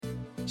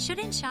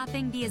Shouldn't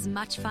shopping be as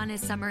much fun as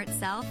summer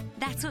itself?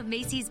 That's what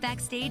Macy's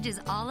Backstage is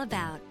all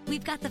about.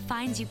 We've got the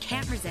finds you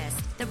can't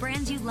resist, the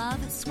brands you love,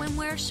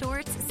 swimwear,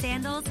 shorts,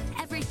 sandals,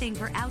 everything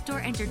for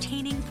outdoor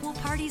entertaining, pool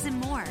parties, and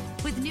more.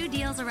 With new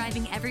deals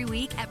arriving every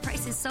week at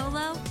prices so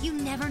low, you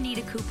never need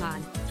a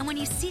coupon. And when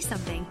you see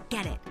something,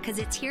 get it, because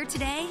it's here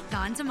today,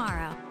 gone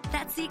tomorrow.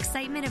 That's the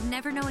excitement of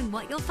never knowing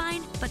what you'll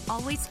find, but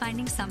always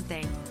finding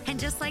something. And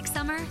just like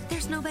summer,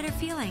 there's no better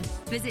feeling.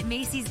 Visit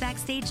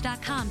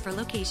Macy'sBackstage.com for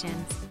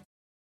locations.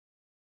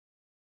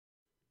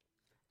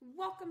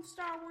 Welcome,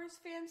 Star Wars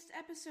fans, to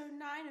episode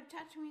 9 of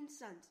Tatooine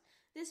Sons.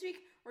 This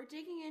week, we're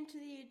digging into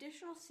the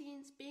additional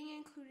scenes being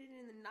included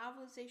in the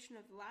novelization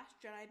of The Last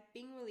Jedi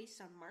being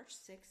released on March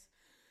 6th.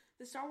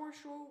 The Star Wars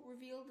show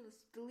revealed a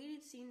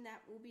deleted scene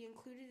that will be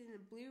included in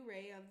the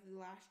Blu-ray of The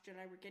Last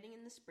Jedi we're getting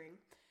in the spring.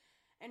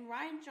 And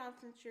Rian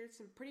Johnson shared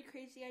some pretty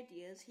crazy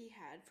ideas he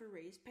had for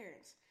Rey's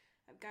parents.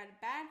 I've got a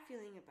bad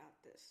feeling about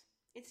this.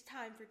 It's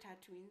time for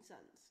Tatooine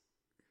Sons.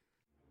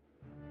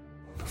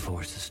 The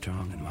Force is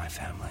strong in my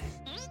family.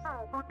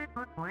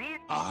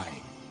 I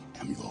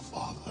am your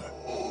father.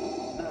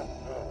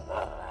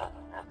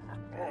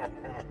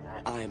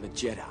 I am a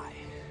Jedi,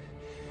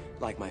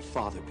 like my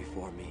father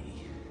before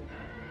me.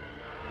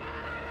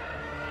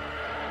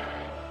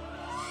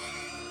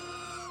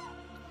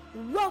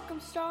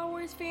 Welcome, Star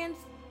Wars fans.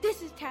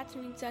 This is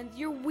Tatooine Sons,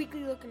 your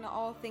weekly look into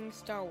all things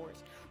Star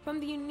Wars, from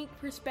the unique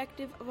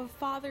perspective of a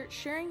father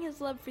sharing his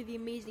love for the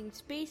amazing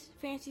space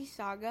fantasy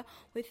saga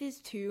with his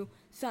two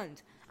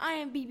sons. I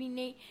am BB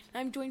Nate, and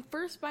I'm joined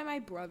first by my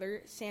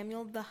brother,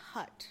 Samuel the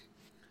Hutt.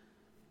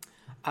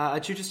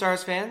 True to Star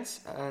Wars fans,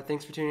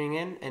 thanks for tuning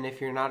in, and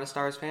if you're not a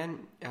Star Wars fan,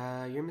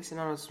 you're missing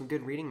out on some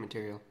good reading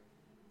material.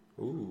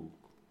 Ooh.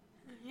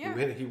 Yeah.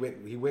 He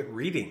went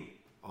reading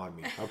on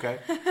me, okay?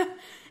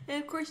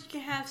 And of course, you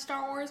can have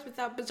Star Wars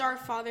without bizarre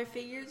father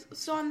figures.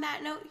 So on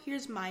that note,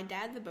 here's my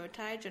dad, the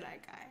Bowtie Jedi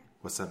guy.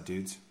 What's up,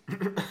 dudes?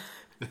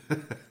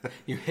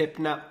 You hip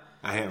nut?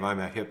 I am. I'm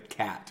a hip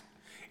cat.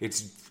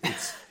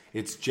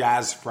 It's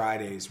Jazz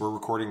Fridays. We're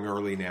recording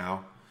early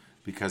now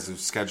because of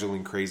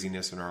scheduling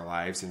craziness in our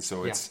lives, and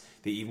so it's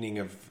the evening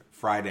of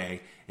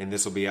Friday, and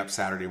this will be up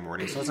Saturday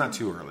morning, so it's not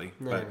too early,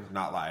 but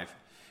not live.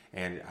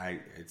 And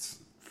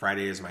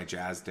Friday is my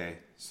jazz day,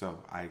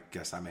 so I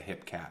guess I'm a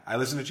hip cat. I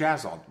listen to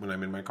jazz when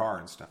I'm in my car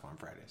and stuff on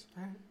Fridays.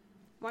 All right.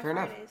 Why Fair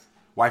Fridays? enough.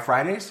 Why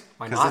Fridays?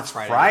 Why Because not it's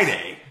Fridays?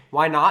 Friday.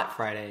 Why not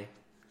Friday?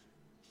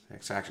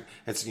 Exactly.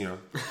 It's,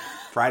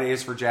 Friday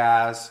is for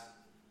jazz.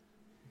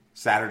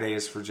 Saturday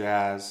is for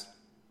jazz.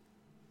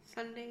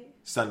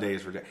 Sunday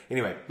is for jazz.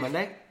 Anyway.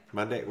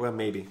 Monday? Well,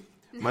 maybe.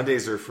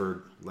 Mondays are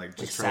for,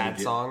 just trying sad to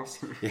get... songs?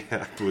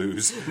 Yeah,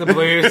 blues. The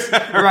blues.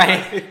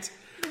 Right.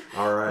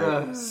 All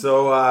right.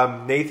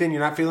 So, Nathan, you're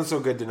not feeling so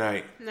good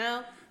tonight.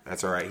 No.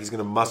 That's all right. He's going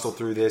to muscle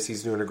through this.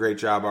 He's doing a great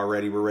job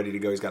already. We're ready to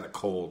go. He's got a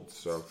cold,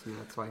 so...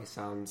 That's why he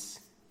sounds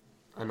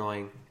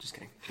annoying. Just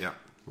kidding. Yeah.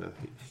 No,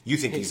 you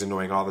think he's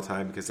annoying all the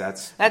time because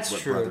that's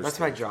true. That's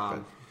my job.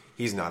 But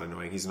he's not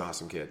annoying. He's an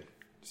awesome kid.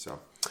 So,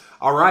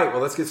 all right.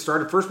 Well, let's get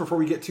started. First, before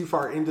we get too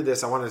far into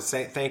this, I want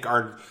to thank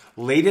our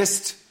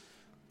latest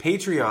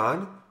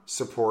Patreon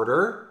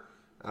supporter,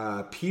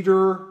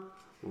 Peter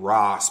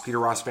Ross. Peter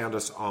Ross found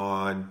us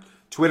on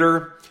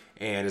Twitter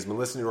and has been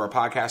listening to our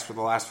podcast for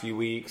the last few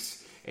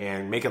weeks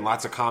and making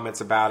lots of comments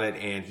about it.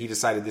 And he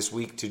decided this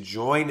week to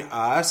join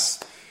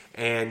us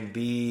and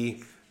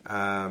be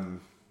a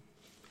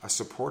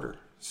supporter.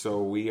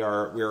 So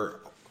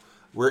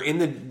we're in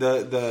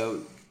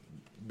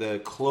the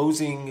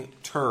closing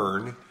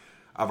turn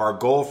of our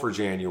goal for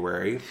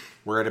January.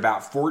 We're at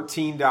about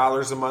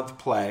 $14 a month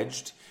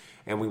pledged,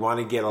 and we want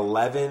to get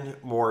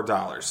 $11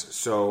 more.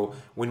 So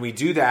when we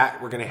do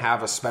that, we're going to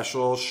have a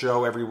special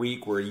show every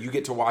week where you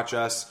get to watch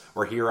us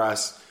or hear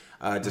us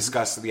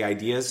discuss the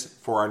ideas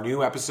for our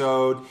new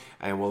episode,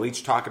 and we'll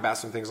each talk about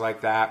some things like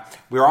that.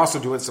 We're also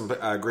doing some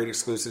great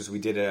exclusives. We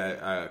did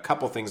a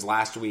couple things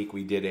last week.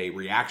 We did a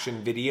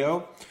reaction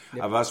video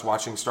of us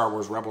watching Star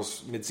Wars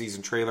Rebels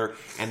mid-season trailer,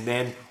 and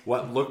then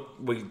what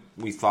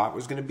we thought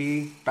was going to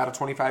be about a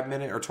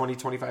 25-minute or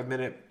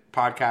 25-minute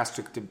podcast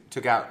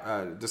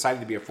decided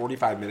to be a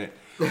 45-minute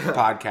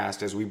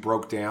podcast as we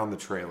broke down the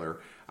trailer.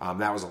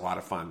 That was a lot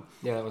of fun.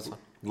 Yeah, that was fun.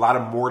 A lot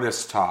of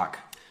Mortis talk.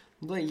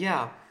 But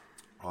yeah.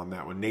 On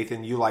that one.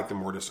 Nathan, you like the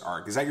Mortis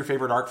arc. Is that your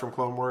favorite arc from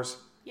Clone Wars?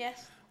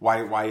 Yes.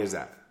 Why is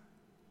that?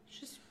 It's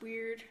just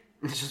weird.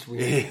 It's just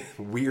weird.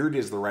 Weird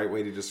is the right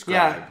way to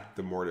describe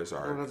the Mortis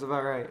arc. That's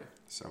about right.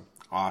 So,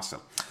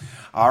 awesome.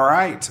 All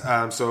right.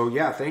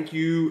 Thank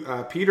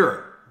you,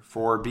 Peter,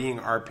 for being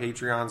our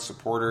Patreon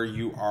supporter.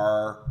 You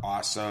are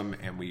awesome,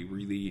 and we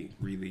really,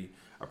 really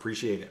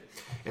appreciate it.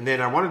 And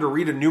then I wanted to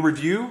read a new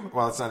review.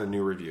 Well, it's not a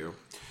new review.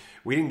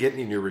 We didn't get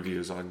any new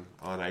reviews on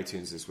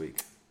iTunes this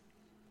week.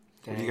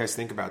 What do you guys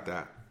think about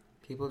that?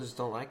 People just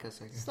don't like us,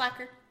 I guess.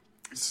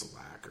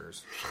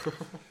 Slackers.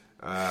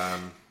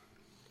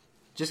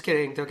 Just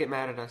kidding. Don't get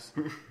mad at us.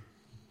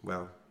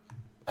 Well,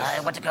 I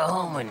want to go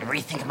home and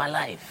rethink my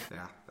life.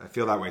 yeah, I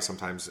feel that way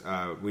sometimes.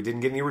 We didn't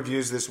get any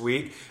reviews this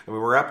week, and we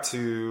were up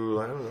to,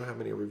 I don't know, how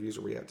many reviews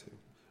are we at to?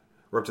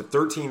 We're up to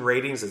 13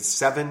 ratings and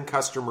 7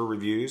 customer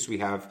reviews. We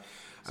have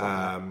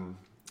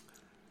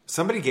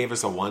somebody gave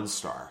us a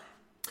 1-star.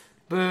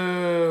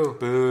 Boo.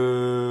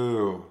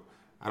 Boo.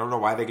 I don't know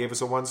why they gave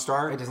us a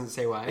 1-star. It doesn't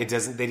say why. It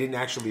doesn't. They didn't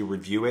actually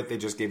review it. They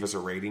just gave us a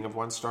rating of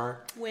 1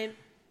 star. Wimp.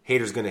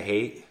 Haters gonna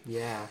hate.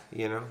 Yeah.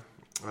 You know,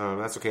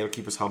 that's okay. It'll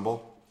keep us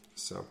humble.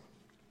 So,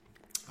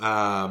 Never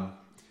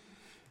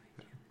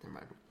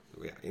mind.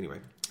 yeah. Anyway,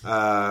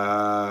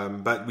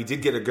 but we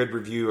did get a good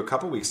review a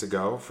couple weeks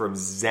ago from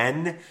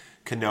Zen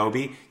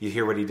Kenobi. You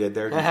hear what he did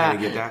there? Did you kind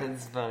of get that?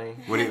 It's funny.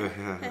 What do you?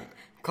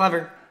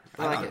 Clever.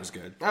 I like thought it was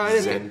good. Oh, it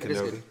is Zen good. It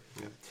is Kenobi. good.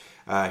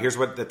 Yeah. Here's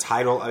what the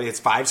title. It's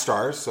 5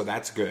 stars, so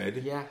that's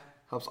good. Yeah.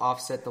 Helps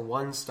offset the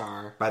 1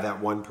 star. By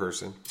that one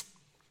person.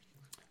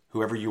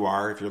 Whoever you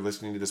are, if you're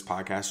listening to this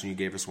podcast and you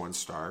gave us 1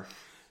 star,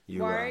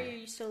 Why are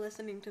you still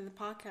listening to the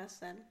podcast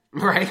then?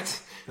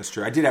 Right. That's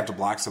true. I did have to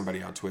block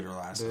somebody on Twitter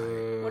last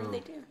night. What did they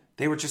do?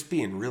 They were just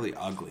being really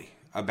ugly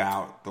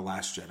about The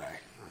Last Jedi.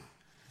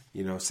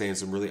 You know, saying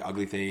some really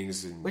ugly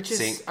things. And Which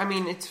is, I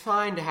mean, it's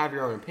fine to have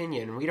your own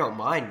opinion. We don't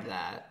mind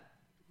that.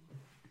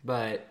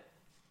 But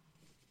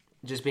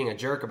just being a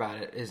jerk about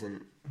it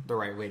isn't the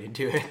right way to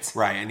do it.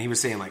 Right, and he was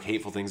saying like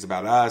hateful things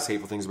about us,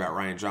 hateful things about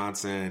Rian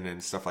Johnson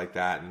and stuff like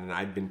that. And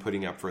I'd been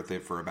putting up with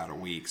it for about a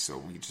week, so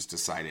we just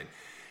decided,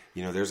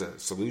 you know, there's a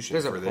solution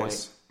There's for a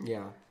this. point.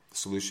 Yeah. The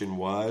solution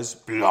was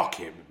block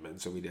him,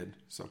 and so we did.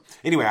 So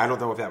anyway, I don't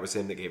know if that was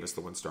him that gave us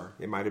the 1 star.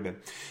 It might have been.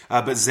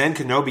 But Zen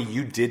Kenobi,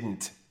 you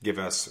didn't give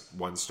us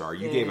 1 star.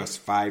 You gave us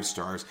 5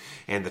 stars.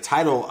 And the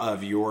title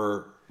of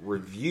your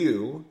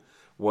review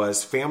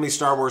was Family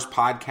Star Wars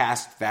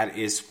Podcast That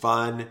Is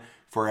Fun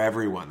for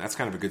Everyone. That's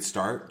kind of a good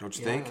start, don't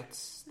you think?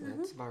 That's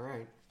about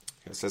right.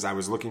 It says, I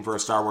was looking for a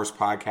Star Wars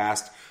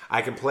podcast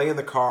I can play in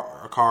the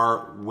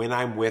car when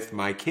I'm with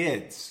my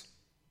kids.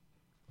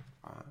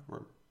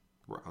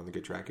 We're on the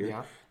good track here.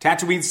 Yeah.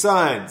 Tatooine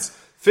Sons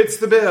fits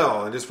the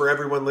bill and is for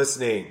everyone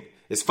listening.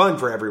 It's fun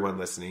for everyone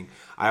listening.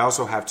 I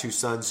also have 2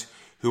 sons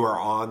who are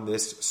on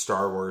this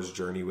Star Wars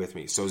journey with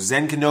me. So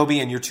Zen Kenobi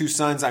and your 2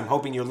 sons, I'm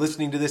hoping you're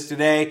listening to this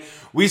today.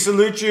 We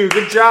salute you.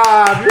 Good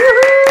job.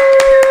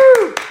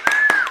 Woo-hoo!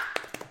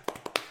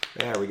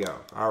 There we go.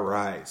 All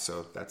right.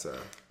 So that's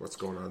what's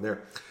going on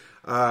there.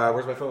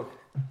 Where's my phone?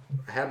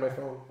 I had my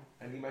phone.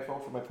 I need my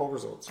phone for my poll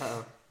results.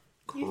 Uh-oh.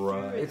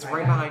 It's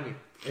right behind you.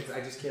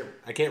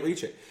 I can't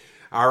reach it.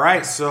 All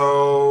right,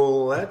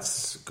 so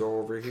let's go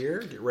over here.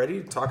 Get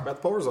ready to talk about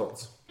the poll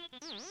results.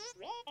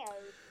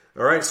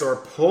 All right, so our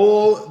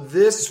poll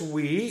this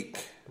week,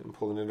 I'm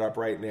pulling it up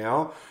right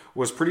now,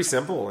 was pretty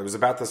simple. It was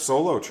about the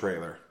Solo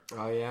trailer.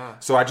 Oh, yeah.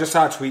 So I just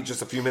saw a tweet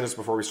just a few minutes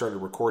before we started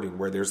recording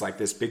where there's like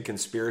this big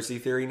conspiracy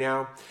theory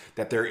now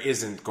that there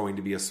isn't going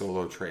to be a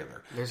Solo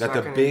trailer. There's that not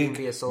the gonna big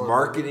be a Solo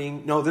marketing...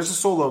 movie? No, there's a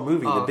Solo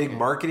movie. Oh, the big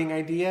marketing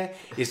idea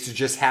is to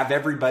just have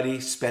everybody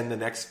spend the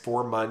next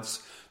 4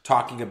 months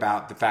talking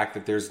about the fact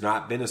that there's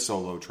not been a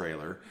Solo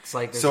trailer. It's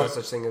like there's no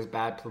such thing as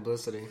bad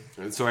publicity.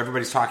 So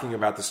everybody's talking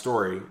about the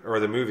story or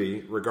the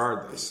movie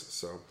regardless.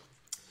 So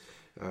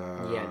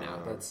yeah,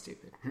 no, that's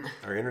stupid.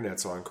 our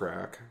internet's on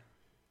crack.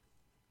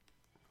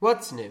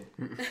 What's new?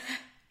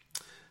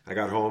 I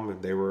got home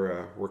and they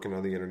were working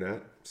on the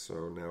internet,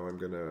 so now I'm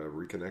going to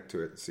reconnect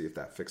to it and see if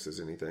that fixes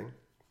anything.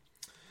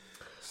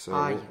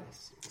 So,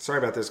 yes. Sorry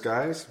about this,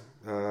 guys.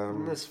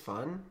 Isn't this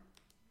fun?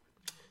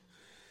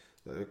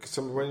 Why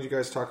don't you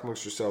guys talk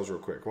amongst yourselves real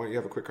quick? Why don't you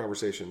have a quick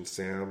conversation,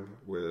 Sam,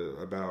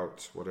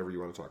 about whatever you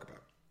want to talk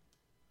about?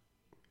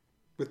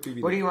 With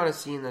BB. What do you want to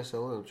see in the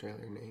Solo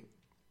trailer, Nate?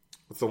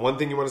 What's the one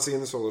thing you want to see in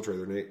the Solo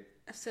trailer, Nate?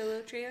 A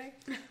Solo trailer?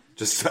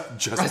 Just A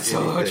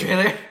Solo anything.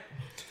 trailer?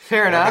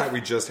 Fair Why enough. not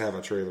we just have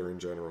a trailer in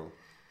general?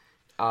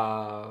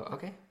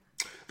 Okay.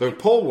 The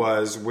poll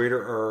was,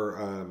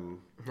 Never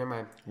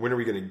mind. when are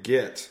we going to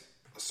get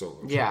a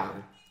Solo trailer? Yeah.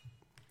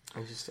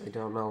 I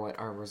don't know what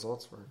our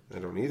results were. I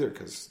don't either,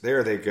 because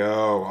there they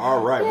go.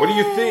 All right. Yay! What do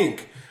you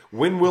think?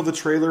 When will the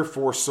trailer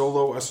for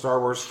Solo, A Star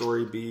Wars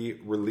Story be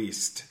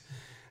released?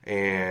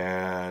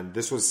 And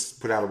this was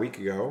put out a week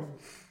ago.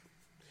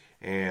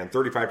 And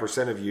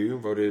 35% of you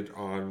voted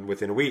on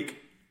within a week.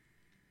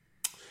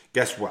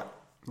 Guess what?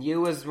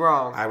 You was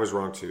wrong. I was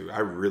wrong, too.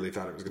 I really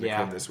thought it was going to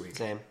come this week.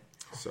 Same.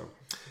 So,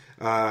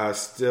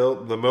 still,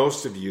 the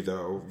most of you,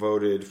 though,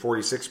 voted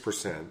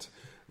 46%.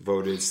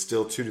 Voted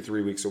still 2 to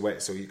 3 weeks away.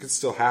 So it could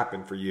still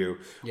happen for you.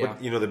 Yeah.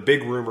 But, the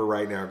big rumor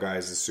right now,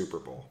 guys, is Super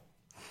Bowl.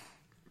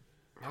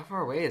 How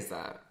far away is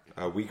that?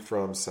 A week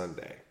from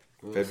Sunday,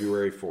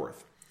 February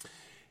 4th.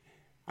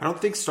 I don't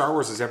think Star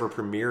Wars has ever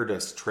premiered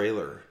a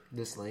trailer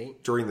This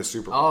late? during the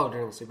Super Bowl. Oh,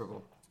 during the Super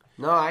Bowl.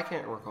 No, I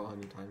can't recall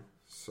any time.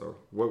 So,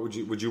 what would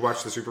you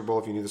watch the Super Bowl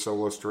if you knew the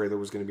Solo trailer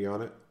was going to be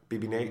on it?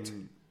 BB Nate?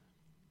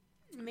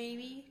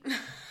 Maybe.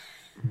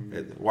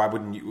 Why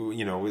wouldn't you?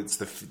 It's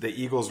the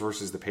Eagles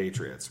versus the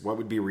Patriots. What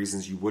would be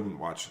reasons you wouldn't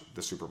watch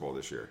the Super Bowl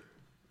this year?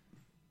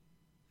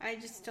 I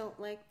just don't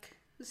like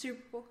the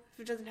Super Bowl if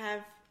it doesn't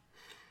have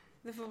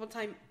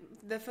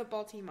the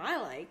football team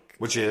I like.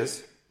 Which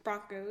is?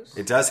 Broncos.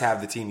 It does have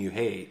the team you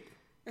hate.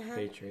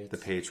 Patriots. The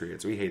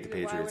Patriots. We hate the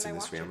Why Patriots would in I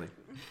this watch it? family.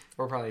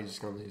 We're probably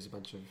just going to lose a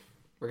bunch of...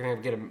 We're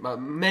going to get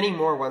many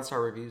more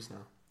 1-star reviews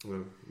now.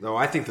 No,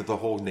 I think that the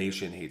whole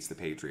nation hates the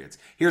Patriots.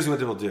 Here's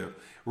what it'll do.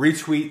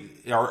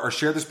 Retweet or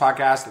share this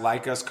podcast,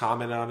 like us,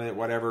 comment on it,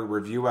 whatever,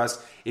 review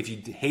us. If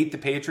you hate the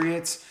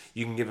Patriots,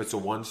 you can give us a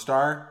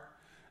 1-star.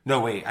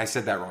 No, wait, I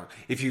said that wrong.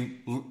 If you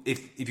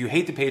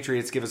hate the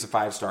Patriots, give us a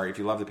 5-star. If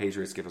you love the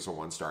Patriots, give us a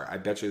 1-star. I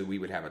bet you that we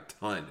would have a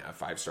ton of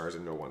 5 stars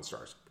and no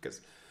 1-stars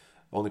because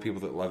only people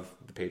that love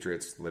the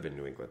Patriots live in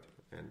New England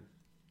and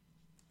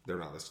they're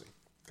not listening.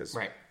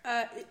 Right.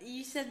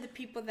 You said the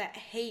people that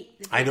hate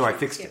the Patriots I know, I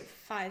fixed give it.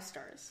 5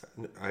 stars.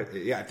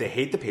 If they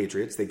hate the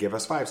Patriots, they give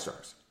us 5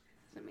 stars.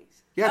 That makes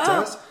sense. Yeah, it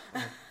does.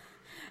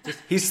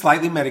 He's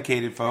slightly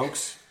medicated,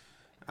 folks.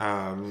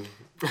 All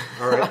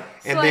right.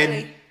 And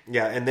Slightly.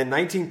 then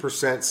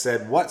 19%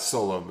 said what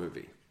Solo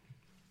movie?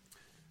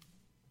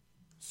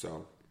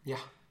 So, Yeah.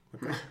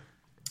 okay.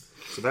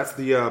 So that's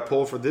the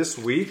poll for this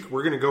week.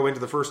 We're going to go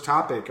into the first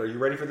topic. Are you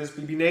ready for this,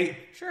 BB Nate?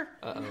 Sure.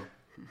 Uh-oh.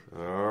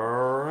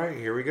 All right,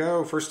 here we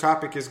go. First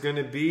topic is going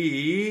to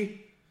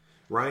be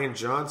Rian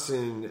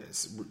Johnson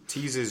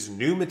teases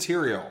new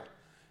material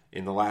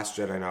in The Last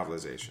Jedi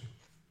novelization.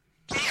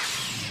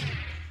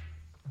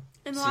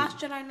 In The Last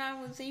Jedi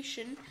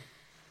novelization,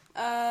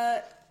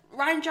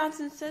 Rian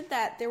Johnson said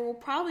that there will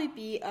probably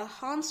be a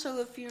Han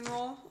Solo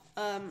funeral,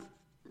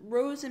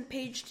 Rose and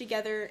Paige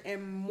together,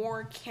 and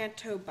more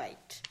Canto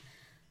Bite.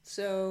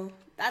 So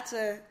that's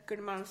a good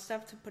amount of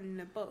stuff to put in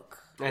a book.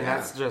 And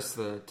that's just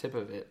the tip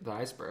of it, the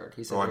iceberg.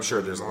 He said I'm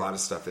sure there's a lot of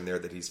stuff in there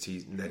that he's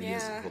teasing, that he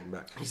is holding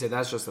back. He said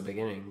that's just the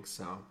beginning,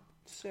 so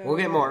So we'll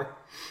get more.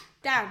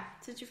 Dad,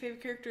 since your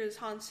favorite character is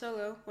Han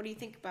Solo, what do you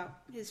think about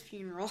his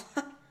funeral?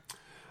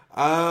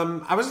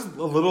 I was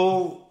a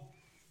little.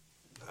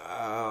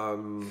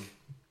 I'm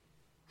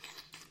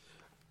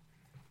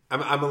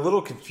a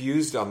little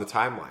confused on the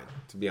timeline,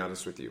 to be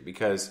honest with you,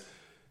 because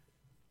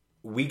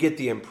we get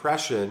the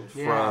impression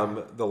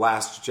from The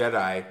Last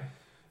Jedi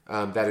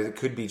that it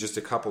could be just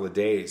a couple of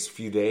days,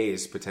 few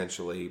days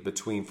potentially,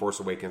 between Force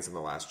Awakens and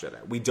The Last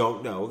Jedi. We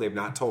don't know. They've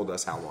not told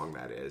us how long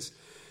that is.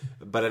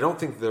 But I don't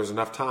think there's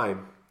enough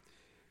time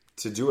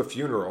to do a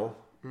funeral.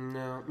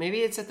 No,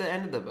 maybe it's at the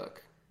end of the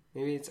book.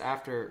 Maybe it's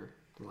after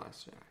The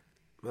Last Jedi.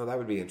 Well, that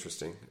would be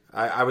interesting.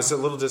 I was a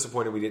little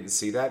disappointed we didn't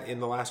see that in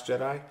The Last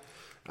Jedi.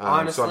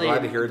 Honestly, so I'm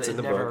glad to hear it's in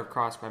the book. It never book.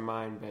 crossed my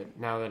mind, but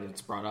now that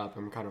it's brought up,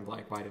 I'm kind of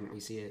like, why didn't we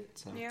see it?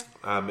 So. Yeah.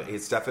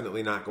 It's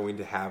definitely not going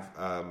to have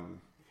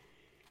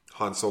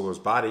Han Solo's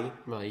body.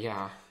 Well,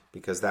 yeah.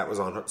 Because that was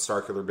on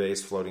Starkiller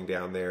Base floating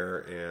down there,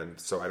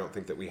 and so I don't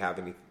think that we have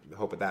any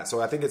hope of that.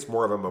 So I think it's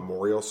more of a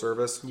memorial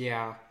service.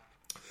 Yeah.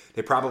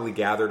 They probably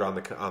gathered on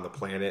the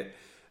planet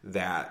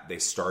that they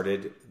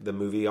started the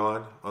movie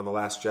on The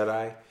Last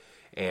Jedi,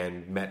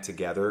 and met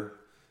together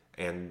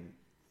and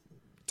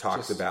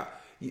talked about.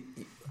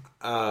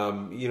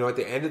 At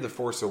the end of The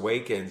Force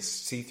Awakens,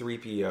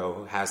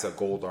 C-3PO has a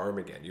gold arm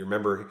again. You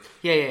remember?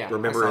 Yeah.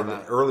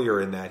 Remember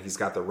earlier in that, he's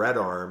got the red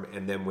arm,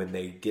 and then when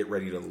they get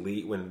ready to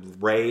leave, when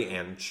Rey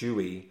and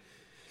Chewie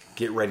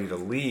get ready to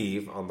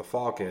leave on the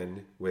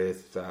Falcon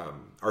with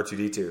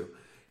R2-D2,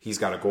 he's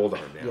got a gold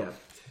arm now. Yeah.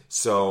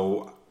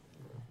 So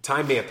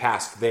time may have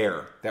passed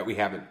there that we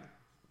haven't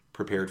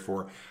prepared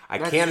for. I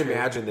can't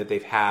imagine that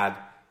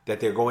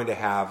they're going to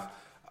have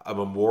a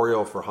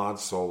memorial for Han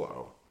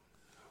Solo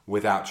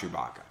without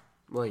Chewbacca.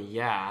 Well,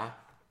 yeah.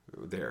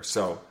 There.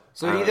 So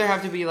it either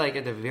have to be like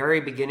at the very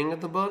beginning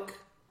of the book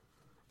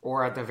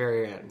or at the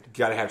very end. You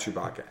got to have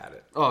Chewbacca at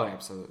it. Oh,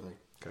 absolutely.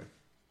 Okay.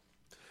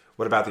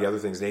 What about the other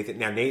things, Nathan?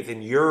 Now,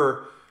 Nathan,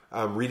 you're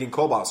reading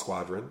Cobalt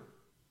Squadron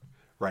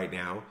right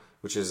now,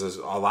 which is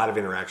a lot of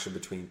interaction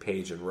between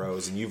Paige and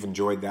Rose, and you've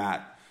enjoyed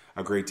that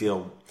a great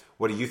deal.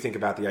 What do you think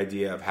about the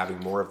idea of having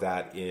more of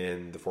that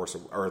in The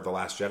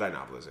Last Jedi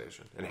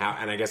novelization? And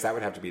I guess that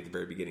would have to be at the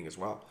very beginning as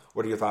well.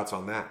 What are your thoughts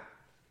on that?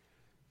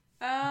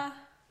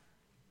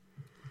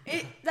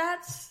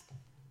 That's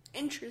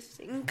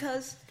interesting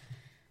because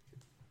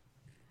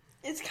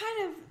it's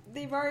kind of,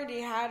 they've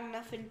already had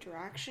enough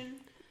interaction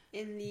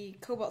in the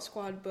Cobalt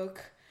Squad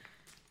book,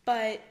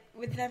 but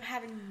with them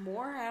having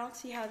more, I don't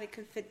see how they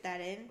could fit that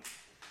in.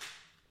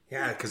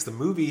 Yeah, because the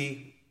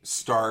movie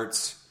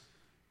starts,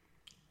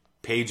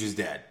 Paige is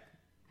dead.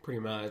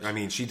 Pretty much. I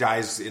mean, she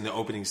dies in the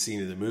opening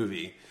scene of the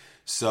movie.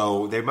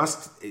 So they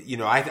must,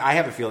 I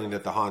have a feeling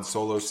that the Han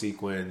Solo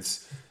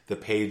sequence, the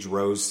Paige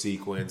Rose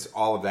sequence,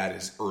 all of that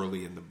is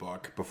early in the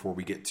book before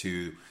we get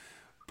to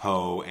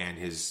Poe and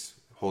his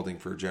holding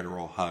for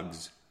General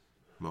Hug's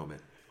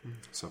moment.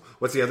 So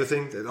what's the other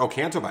thing? Oh,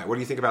 Canto Bite. What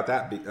do you think about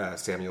that,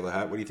 Samuel the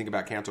Hutt? What do you think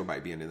about Canto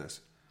Bite being in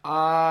this?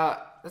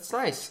 That's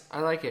nice.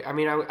 I like it. I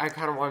mean, I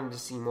kind of wanted to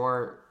see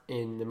more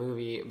in the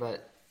movie,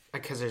 but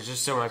because there's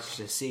just so much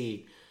to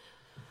see.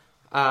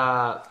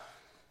 It'll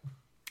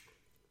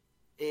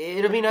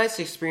be nice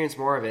to experience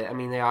more of it. I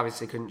mean, they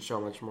obviously couldn't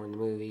show much more in the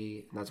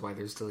movie, and that's why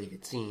there's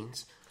deleted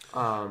scenes.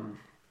 So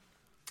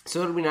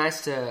it'll be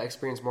nice to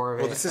experience more of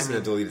it. Well, this isn't a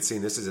deleted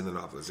scene. This is in the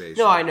novelization.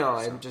 No, I know.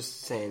 So. I'm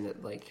just saying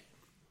that, like,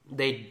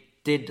 they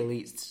did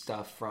delete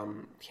stuff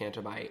from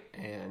Canto Bight,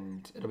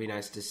 and it'll be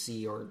nice to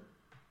see or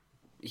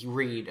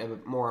read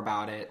more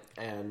about it.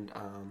 And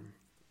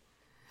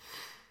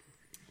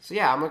so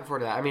yeah, I'm looking forward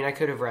to that. I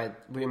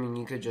mean,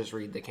 you could just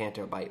read the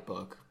Canto Bight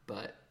book,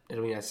 but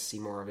it'll be nice to see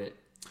more of it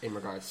in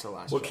regards to the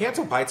Last Jedi.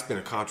 Canto Bight's been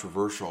a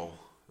controversial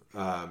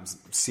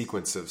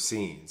sequence of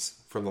scenes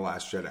from The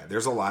Last Jedi.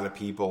 There's a lot of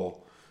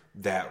people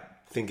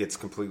that think it's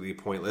completely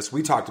pointless.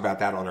 We talked about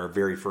that on our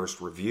very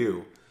first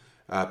review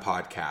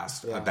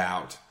podcast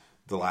about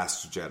The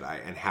Last Jedi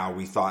and how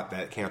we thought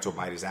that Canto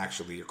Bight is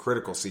actually a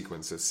critical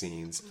sequence of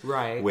scenes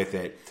with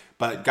it.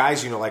 But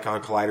guys, like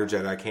on Collider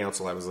Jedi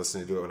Council, I was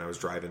listening to it when I was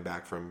driving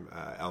back from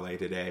LA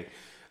today.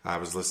 I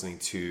was listening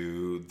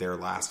to their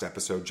last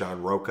episode.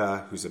 John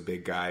Roca, who's a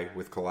big guy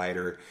with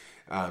Collider,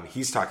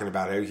 he's talking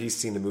about it. He's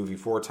seen the movie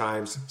 4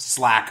 times.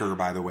 Slacker,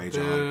 by the way,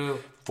 John.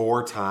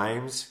 4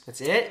 times.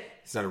 That's it?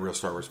 He's not a real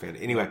Star Wars fan.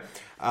 Anyway,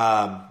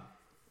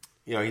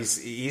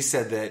 he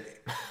said that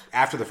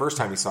after the first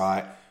time he saw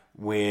it,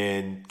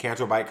 when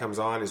Canto Bight comes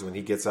on is when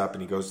he gets up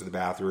and he goes to the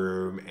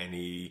bathroom and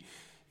he,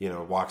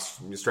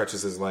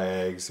 stretches his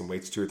legs and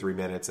waits 2 or 3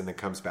 minutes and then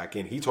comes back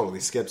in. He totally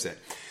skips it.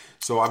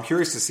 So I'm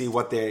curious to see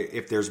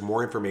if there's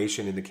more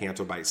information in the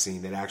Canto Bight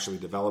scene that actually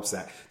develops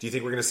that. Do you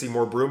think we're going to see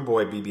more Broom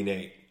Boy BB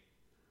Nate?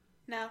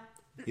 No.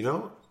 You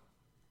don't?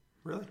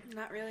 Really?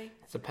 Not really.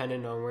 It's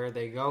dependent on where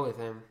they go with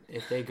him.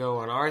 If they go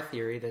on our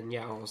theory, then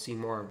yeah, we'll see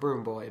more of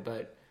Broom Boy.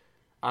 But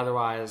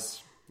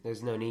otherwise,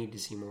 there's no need to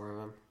see more of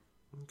him.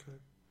 Okay.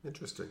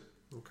 Interesting.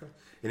 Okay.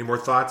 Any more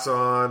thoughts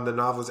on the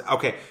novelization?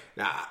 Okay.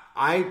 Now,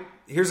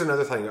 here's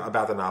another thing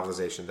about the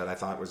novelization that I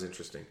thought was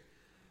interesting.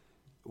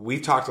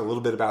 We've talked a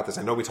little bit about this.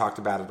 I know we talked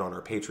about it on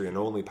our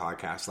Patreon-only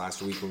podcast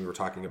last week when we were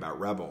talking about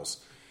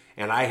Rebels.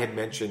 And I had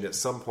mentioned at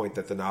some point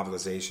that the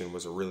novelizations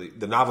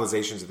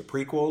of the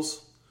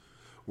prequels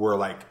were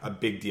like a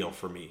big deal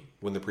for me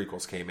when the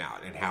prequels came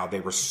out and how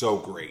they were so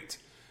great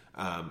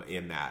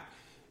in that.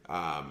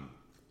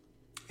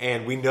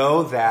 And we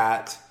know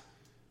that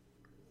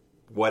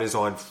what is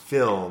on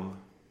film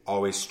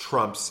always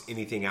trumps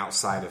anything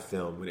outside of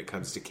film when it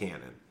comes to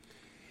canon.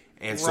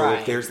 And so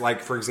if there's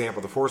for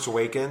example, The Force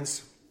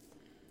Awakens,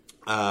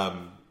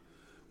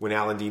 when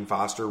Alan Dean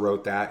Foster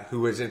wrote that,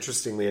 who was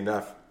interestingly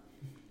enough,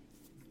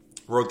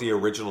 wrote the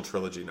original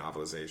trilogy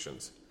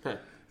novelizations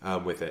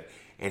with it.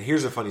 And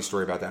here's a funny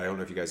story about that. I don't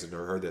know if you guys have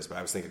never heard this, but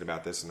I was thinking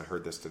about this and I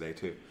heard this today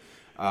too.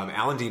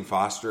 Alan Dean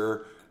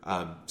Foster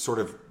sort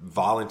of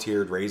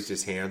volunteered, raised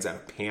his hands at a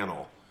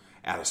panel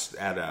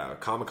at a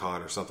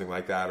Comic-Con or something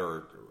like that,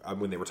 or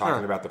when they were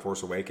talking about The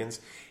Force Awakens.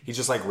 He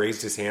just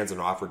raised his hands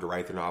and offered to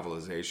write the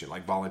novelization,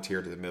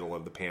 volunteered in the middle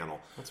of the panel.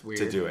 That's weird.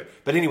 To do it.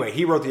 But anyway,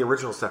 he wrote the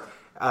original stuff.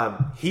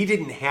 He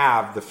didn't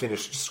have the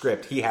finished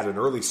script. He had an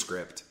early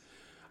script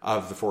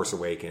of The Force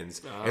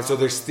Awakens. And so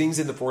there's things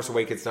in The Force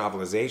Awakens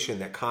novelization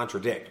that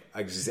contradict.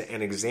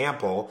 An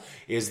example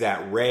is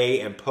that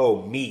Rey and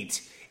Poe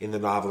meet in the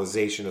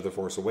novelization of The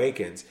Force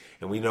Awakens.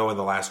 And we know in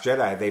The Last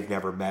Jedi they've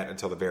never met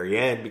until the very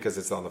end, because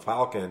it's on the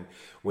Falcon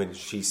when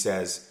she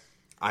says,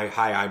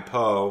 "Hi, I'm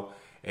Poe,"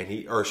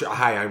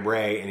 "Hi, I'm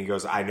Rey," and he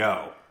goes, "I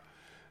know."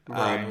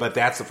 Right. But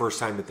that's the first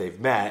time that they've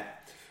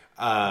met.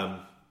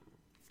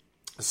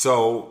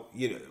 So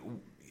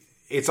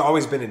it's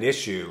always been an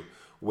issue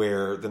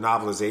where the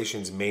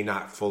novelizations may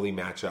not fully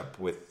match up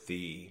with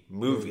the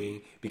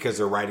movie because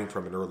they're writing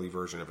from an early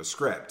version of a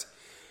script.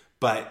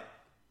 But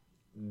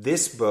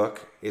this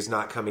book is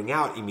not coming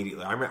out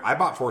immediately. I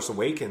bought Force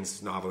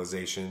Awakens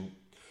novelization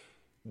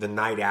the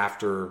night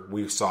after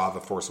we saw The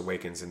Force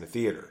Awakens in the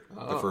theater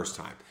the first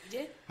time. You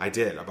did? I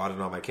did. I bought it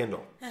on my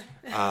Kindle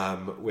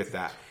with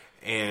that.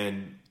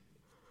 And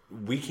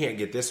we can't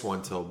get this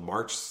one till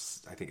March,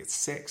 I think it's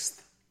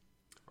 6th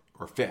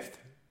or 5th.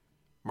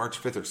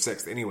 March 5th or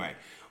 6th. Anyway,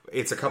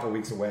 it's a couple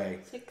weeks away.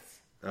 6th.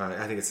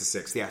 I think it's the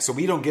 6th. Yeah, so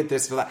we don't get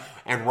this till that.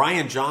 And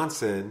Rian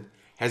Johnson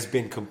has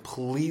been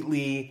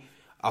completely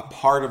a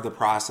part of the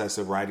process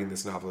of writing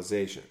this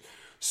novelization.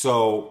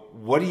 So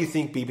what do you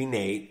think, BB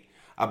Nate,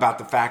 about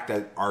the fact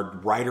that our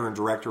writer and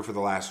director for The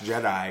Last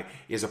Jedi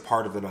is a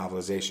part of the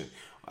novelization?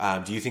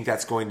 Do you think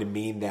that's going to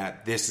mean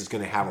that this is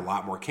going to have a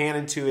lot more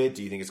canon to it?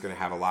 Do you think it's going to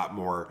have a lot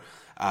more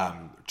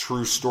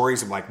true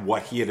stories of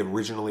what he had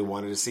originally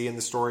wanted to see in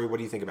the story? What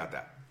do you think about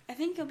that? I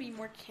think it'll be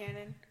more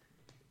canon,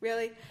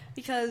 really,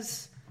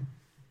 because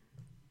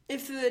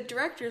if the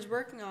director is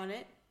working on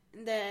it,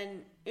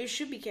 then it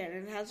should be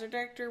canon. Has the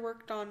director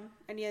worked on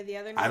any of the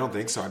other? I don't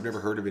think so. I've never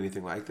heard of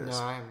anything like this.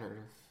 No, I haven't heard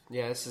of.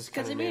 Yeah, this is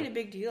because they made a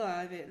big deal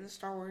out of it in the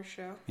Star Wars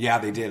show. Yeah,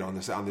 they did on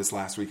this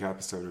last week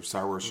episode of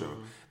Star Wars show.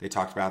 Mm-hmm. They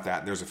talked about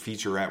that. There's a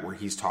featurette where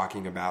he's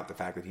talking about the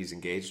fact that he's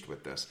engaged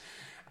with this.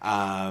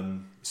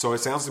 So it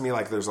sounds to me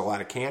like there's a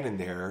lot of canon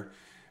there.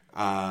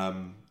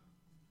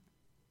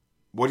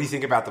 What do you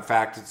think about the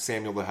fact that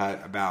Samuel the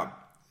Hutt, about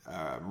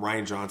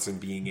Rian Johnson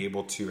being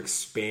able to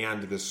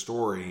expand the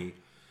story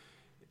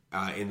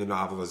in the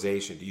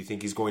novelization? Do you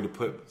think he's going to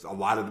put a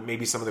lot of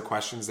maybe some of the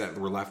questions that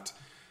were left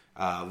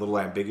a little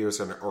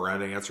ambiguous or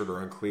unanswered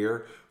or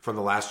unclear from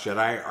The Last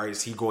Jedi, or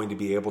is he going to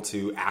be able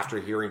to, after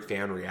hearing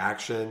fan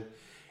reaction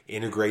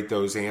integrate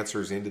those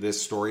answers into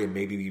this story and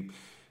maybe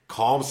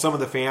calm some of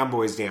the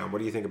fanboys down. What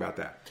do you think about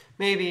that?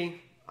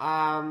 Maybe.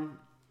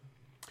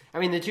 I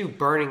mean, the two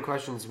burning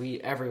questions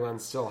everyone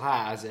still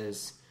has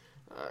is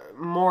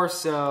more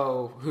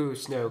so who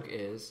Snoke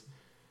is,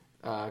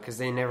 because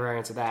they never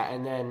answer that,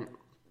 and then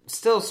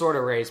still sort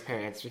of Rey's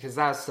parents, because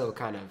that's still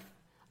kind of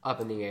up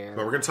in the air.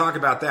 But we're going to talk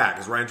about that,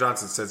 because Rian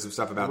Johnson said some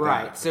stuff about that.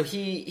 Right, so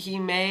he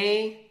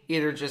may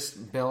either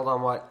just build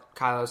on what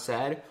Kylo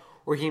said,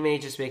 or he may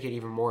just make it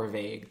even more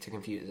vague to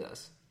confuse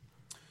us.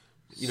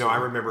 You know, I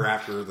remember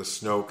after the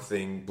Snoke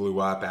thing blew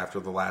up after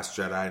The Last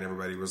Jedi and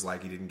everybody was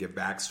like, he didn't give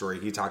backstory.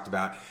 He talked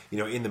about, you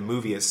know, in the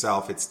movie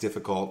itself, it's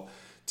difficult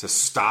to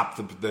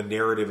stop the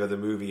narrative of the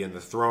movie in the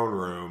throne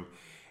room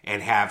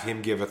and have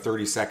him give a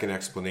 30-second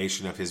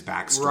explanation of his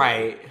backstory.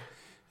 Right.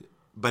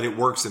 But it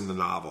works in the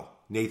novel.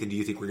 Nathan, do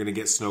you think we're going to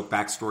get Snoke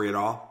backstory at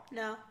all?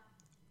 No.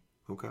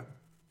 Okay.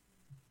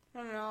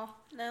 Not at all.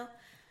 No.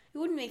 It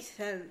wouldn't make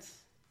sense.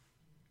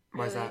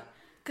 Why is that?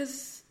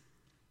 Because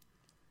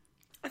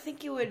I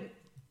think it would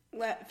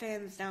let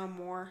fans down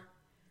more.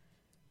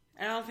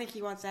 And I don't think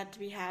he wants that to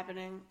be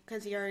happening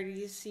because he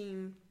already has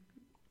seen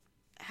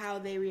how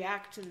they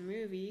react to the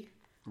movie.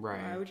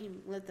 Right. Why would he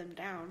let them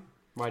down?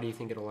 Why do you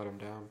think it'll let him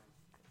down?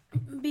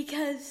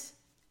 Because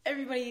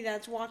everybody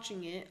that's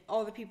watching it,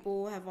 all the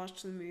people have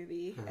watched the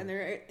movie, and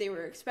they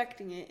were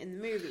expecting it in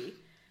the movie.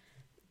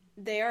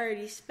 They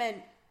already spent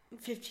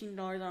 $15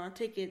 on a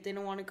ticket. They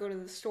don't want to go to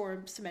the store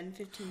and spend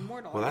 $15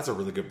 more. Well, that's a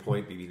really good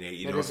point, BB Nate.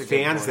 You know, is a good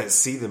fans point. that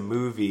see the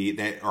movie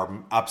that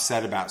are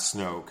upset about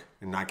Snoke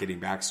and not getting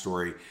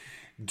backstory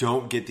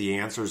don't get the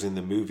answers in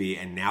the movie,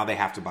 and now they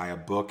have to buy a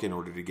book in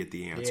order to get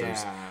the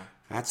answers. Yeah.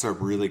 That's a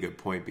really good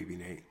point, BB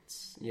Nate.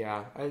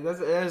 Yeah,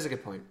 that is a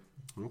good point.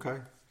 Okay.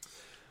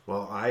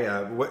 Well,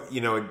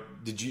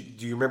 do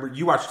you remember,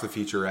 you watched the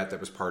featurette that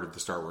was part of the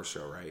Star Wars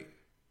show, right?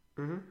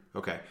 Mm-hmm.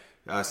 Okay.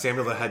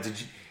 Samuel the Hutt,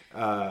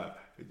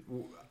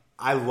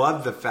 I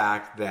love the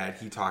fact that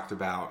he talked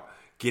about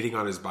getting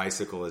on his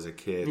bicycle as a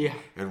kid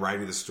and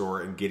riding to the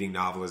store and getting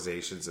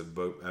novelizations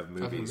of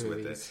movies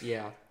with it.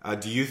 Yeah.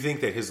 Do you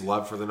think that his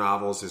love for the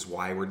novels is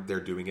why they're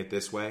doing it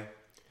this way?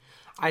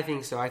 I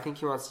think so. I think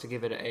he wants to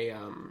give it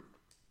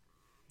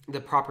the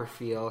proper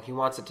feel. He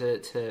wants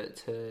it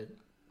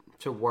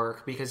to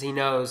work because he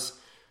knows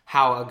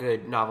how a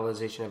good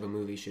novelization of a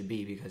movie should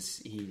be because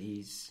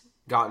he's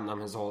gotten them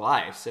his whole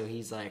life. So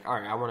he's like, all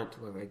right, I want it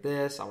to look like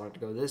this. I want it to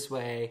go this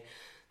way.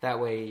 That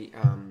way,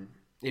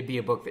 it'd be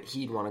a book that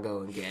he'd want to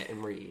go and get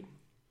and read.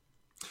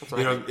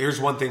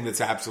 Here's one thing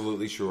that's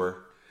absolutely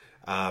sure,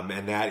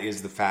 and that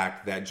is the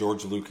fact that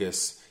George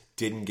Lucas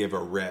didn't give a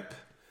rip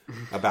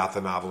about the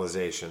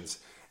novelizations.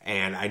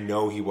 And I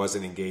know he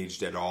wasn't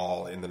engaged at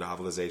all in the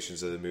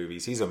novelizations of the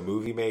movies. He's a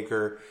movie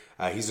maker.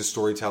 He's a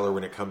storyteller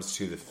when it comes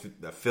to the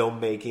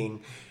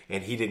filmmaking.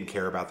 And he didn't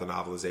care about the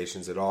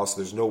novelizations at all.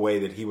 So there's no way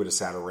that he would have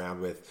sat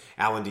around with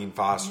Alan Dean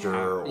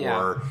Foster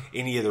or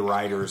any of the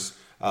writers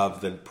of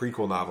the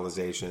prequel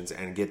novelizations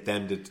and get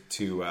them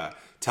to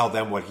tell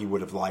them what he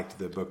would have liked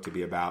the book to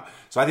be about.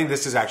 So I think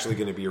this is actually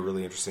going to be a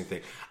really interesting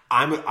thing.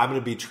 I'm going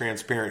to be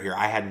transparent here.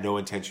 I had no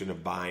intention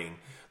of buying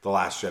The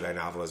Last Jedi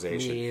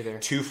novelization. Me either.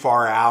 Too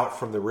far out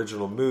from the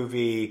original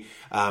movie.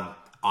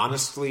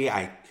 Honestly,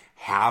 I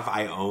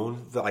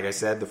own, like I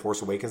said, the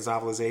Force Awakens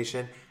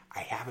novelization. I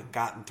haven't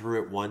gotten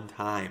through it one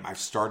time. I've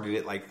started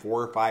it like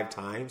 4 or 5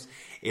 times.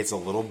 It's a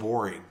little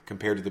boring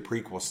compared to the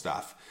prequel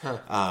stuff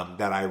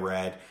that I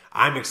read.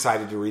 I'm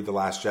excited to read The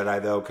Last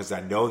Jedi, though, because I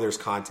know there's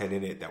content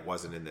in it that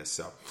wasn't in this.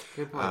 So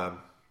good point.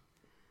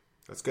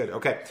 That's good.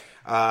 Okay.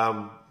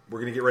 We're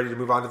going to get ready to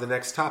move on to the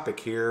next topic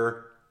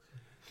here.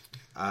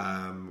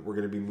 We're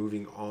going to be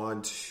moving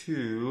on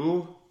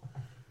to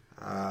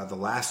The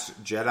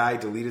Last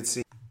Jedi deleted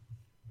scene.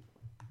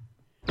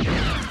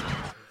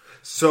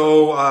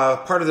 So,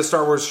 part of the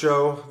Star Wars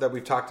show that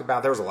we've talked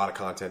about, there was a lot of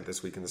content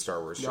this week in the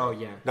Star Wars show. Oh,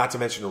 yeah. Not to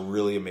mention a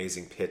really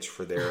amazing pitch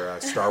for their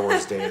Star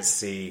Wars Day at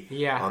Sea on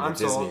the I'm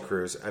Disney sold.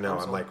 cruise. I know,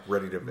 I'm like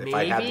ready to...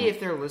 Maybe if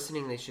they're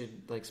listening, they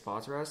should like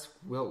sponsor us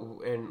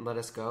and let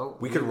us go.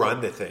 We could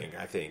run the thing,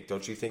 I think.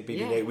 Don't you think, BB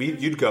Yeah. Nate?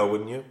 You'd go,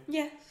 wouldn't you?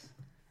 Yes,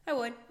 I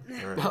would.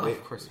 All right. Oh,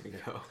 of course we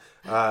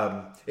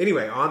go.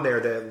 Anyway, on there,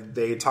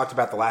 they talked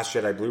about the Last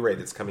Jedi Blu-ray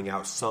that's coming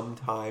out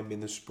sometime in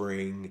the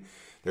spring.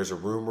 There's a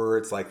rumor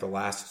it's like the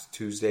last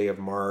Tuesday of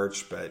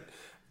March, but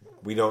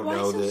we don't Why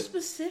know so that.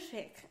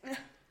 specific?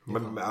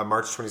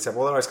 March 27th.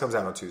 Well, it always comes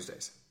out on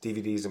Tuesdays.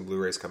 DVDs and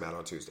Blu-rays come out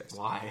on Tuesdays.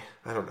 Why?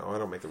 I don't know. I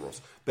don't make the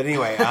rules. But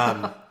anyway,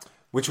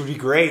 which would be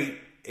great,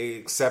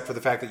 except for the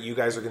fact that you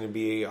guys are going to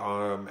be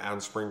on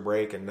spring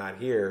break and not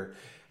here.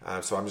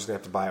 So I'm just going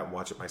to have to buy it and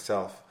watch it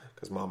myself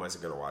because Mom isn't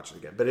going to watch it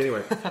again. But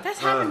anyway. That's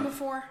happened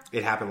before.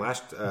 It happened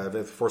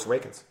with Force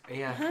Awakens.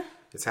 Yeah. Uh-huh.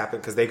 It's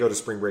happened because they go to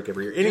spring break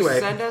every year. Anyway.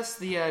 Just send us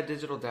the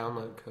digital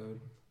download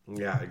code.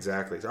 Yeah,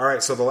 exactly. All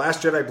right, so The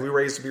Last Jedi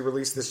Blu-ray is to be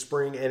released this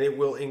spring, and it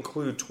will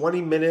include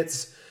 20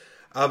 minutes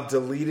of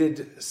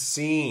deleted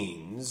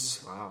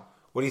scenes. Wow.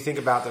 What do you think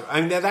about that?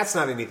 I mean, that's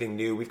not anything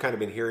new. We've kind of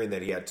been hearing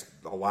that he had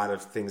a lot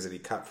of things that he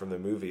cut from the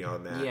movie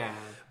on that. Yeah.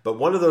 But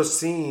one of those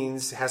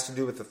scenes has to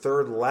do with the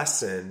third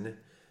lesson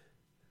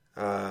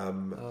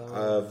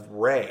of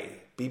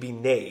Rey, BB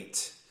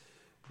Nate.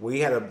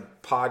 We had a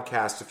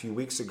podcast a few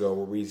weeks ago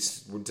where we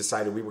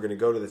decided we were going to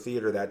go to the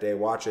theater that day,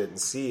 watch it, and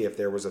see if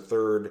there was a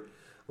third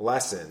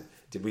lesson.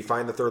 Did we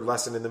find the third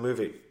lesson in the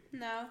movie?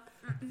 No.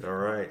 All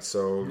right,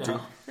 so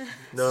No.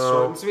 no.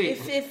 Short and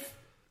sweet.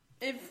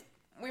 If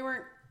we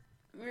were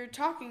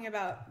talking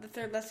about the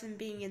third lesson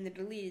being in the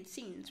deleted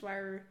scenes,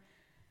 why were...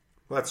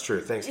 Well, that's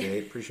true. Thanks,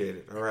 Nate. Appreciate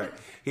it. All right.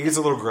 He gets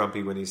a little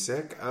grumpy when he's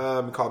sick.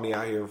 Called me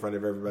out here in front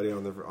of everybody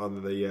on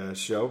the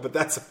show, but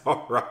that's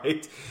all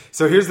right.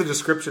 So here's the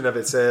description of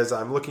it. It says,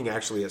 I'm looking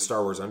actually at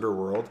Star Wars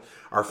Underworld.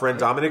 Our friend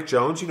Dominic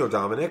Jones, you know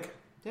Dominic.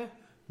 Yeah.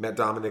 Met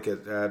Dominic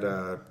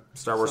at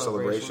Star Wars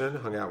Celebration.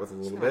 Hung out with a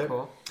little bit.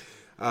 Cool.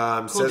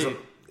 Says, dude.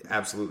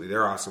 absolutely.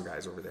 They're awesome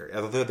guys over there.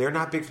 Although they're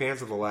not big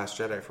fans of The Last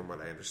Jedi from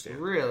what I understand.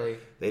 Really?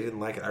 They didn't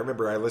like it. I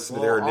remember I listened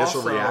to their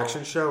initial also-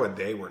 reaction show and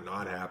they were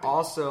not happy.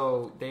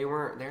 Also,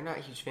 they're not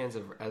huge fans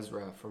of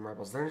Ezra from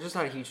Rebels. They're just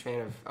not a huge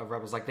fan of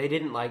Rebels. Like, they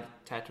didn't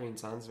like Tatooine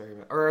Sons very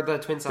much. Or the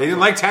Twin Sons. They didn't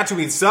like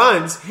Tatooine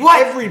Sons.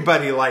 What?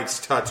 Everybody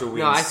likes Tatooine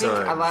No, I think,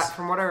 Sons.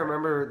 from what I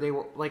remember, they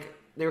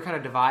were kind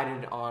of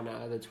divided on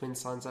the Twin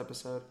Sons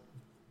episode.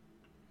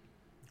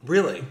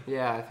 Really?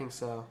 Yeah, I think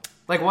so.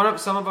 Like,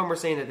 some of them were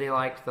saying that they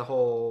liked the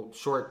whole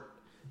short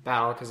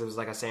battle because it was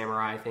like a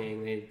samurai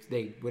thing.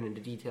 They went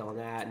into detail on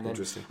that, and then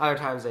Interesting. other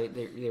times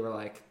they were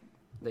like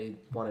they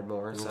wanted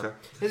more. So. Okay.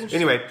 It's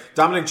interesting. Anyway,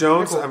 Dominic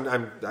Jones. Cool.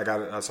 I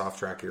got us off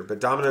track here, but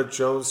Dominic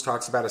Jones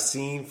talks about a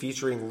scene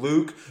featuring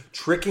Luke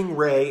tricking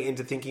Rey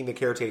into thinking the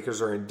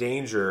caretakers are in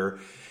danger,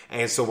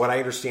 and so what I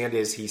understand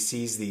is he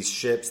sees these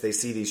ships. They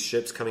see these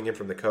ships coming in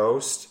from the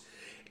coast,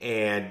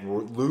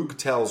 and Luke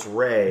tells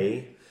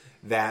Rey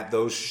that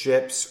those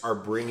ships are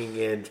bringing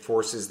in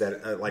forces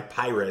that like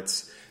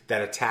pirates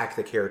that attack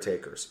the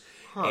caretakers.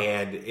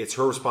 And it's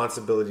her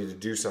responsibility to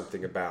do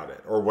something about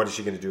it. Or what is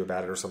she going to do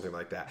about it or something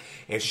like that.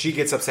 And she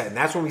gets upset. And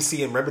that's when we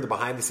see, and remember the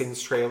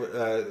behind-the-scenes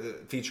trailer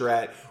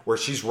featurette where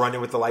she's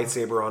running with the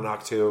lightsaber on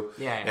Octu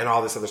and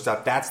all this other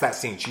stuff. That's that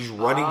scene. She's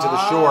running to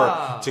the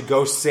shore to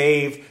go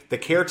save the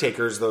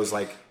caretakers, those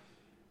like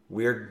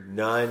weird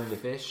nun...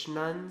 Fish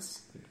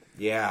nuns?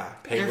 Yeah,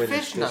 penguin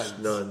They're fish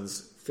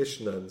nuns.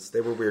 Fish nuns.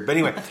 They were weird. But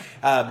anyway,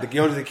 they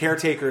go to the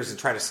caretakers and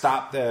try to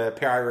stop the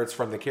pirates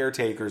from the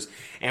caretakers.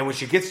 And when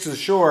she gets to the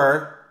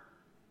shore,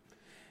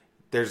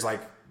 there's like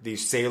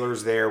these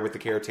sailors there with the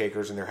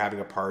caretakers and they're having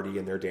a party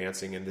and they're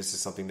dancing. And this is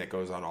something that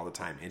goes on all the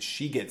time. And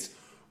she gets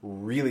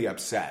really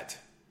upset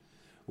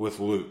with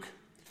Luke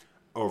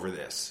over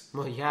this.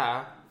 Well,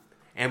 yeah.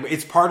 And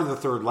it's part of the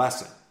third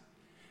lesson.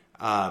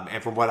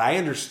 And from what I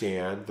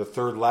understand, the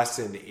third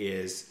lesson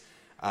is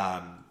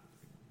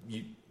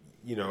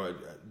you know,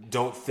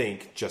 don't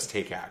think, just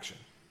take action.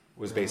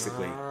 Was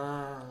basically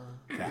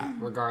that.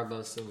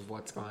 Regardless of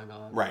what's going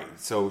on. Right.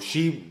 So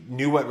she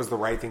knew what was the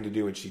right thing to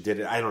do and she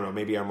did it. I don't know.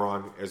 Maybe I'm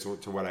wrong as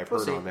to what I've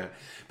heard on that.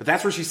 But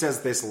that's where she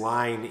says this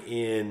line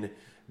in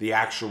the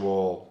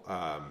actual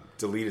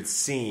deleted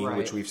scene,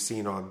 which we've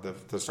seen on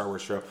the Star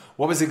Wars show.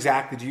 What was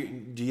exactly,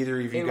 do either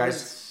of you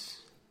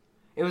guys...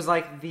 It was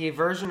like the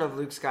version of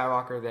Luke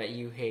Skywalker that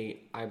you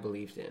hate, I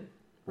believed in.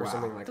 Or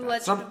something like that. The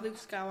legend of Luke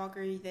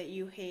Skywalker that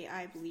you hate,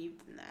 I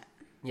believed in that.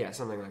 Yeah,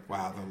 something like that.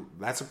 Wow,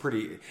 that's a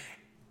pretty...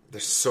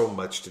 There's so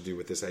much to do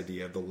with this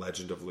idea of the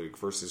legend of Luke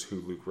versus who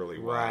Luke really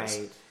was.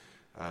 Right.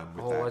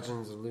 The whole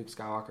Legends of Luke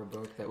Skywalker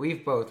book that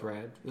we've both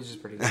read, which is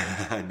pretty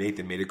good.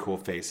 Nathan made a cool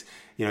face.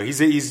 You know,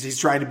 he's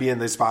trying to be in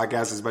this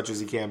podcast as much as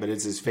he can, but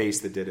it's his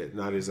face that did it,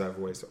 not his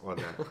voice on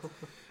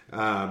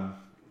that.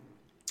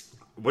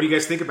 What do you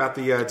guys think about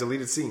the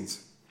deleted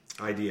scenes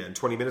idea and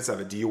 20 minutes of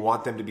it? Do you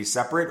want them to be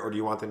separate or do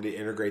you want them to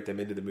integrate them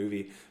into the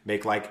movie?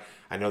 Make I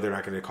know they're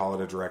not going to call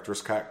it a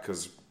director's cut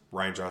because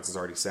Rian Johnson's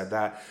already said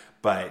that,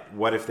 but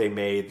what if they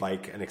made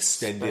like an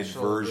extended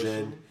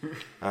version,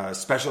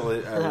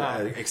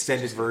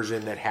 extended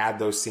version that had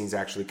those scenes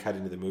actually cut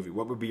into the movie?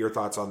 What would be your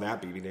thoughts on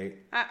that, BB Nate?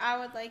 I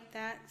would like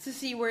that, to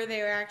see where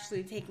they were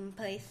actually taking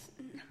place.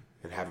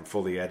 And have them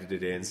fully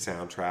edited in,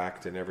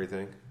 soundtracked and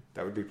everything.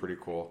 That would be pretty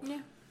cool. Yeah.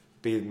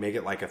 Make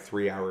it like a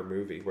 3-hour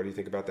movie. What do you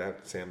think about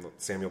that,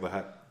 Samuel the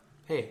Hutt?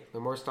 Hey, the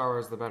more Star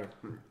Wars, the better.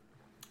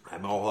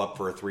 I'm all up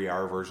for a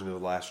 3-hour version of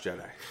The Last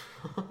Jedi.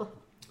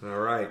 All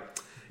right.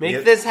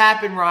 Make this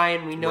happen,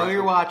 Ryan. We know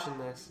you're watching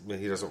this.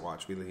 He doesn't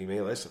watch. He may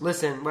listen.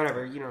 Listen,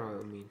 whatever. You know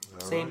what I mean.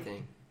 Same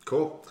thing.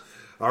 Cool.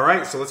 All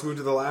right, so let's move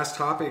to the last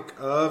topic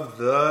of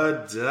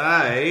the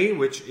day,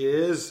 which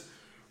is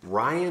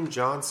Rian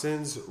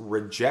Johnson's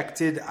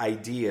rejected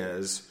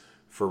ideas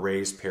for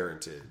Rey's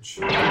parentage.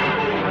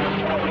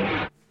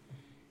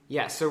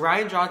 Yeah, so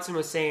Rian Johnson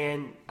was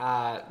saying,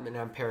 and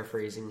I'm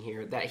paraphrasing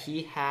here, that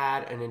he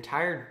had an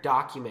entire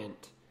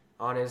document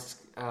on his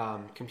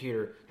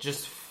computer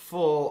just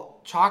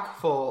chock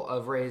full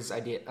of Rey's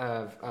idea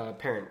of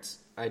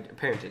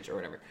parentage or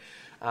whatever.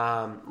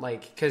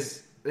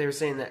 Because they were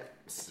saying that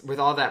with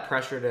all that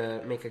pressure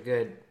to make a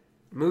good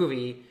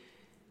movie,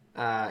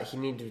 he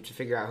needed to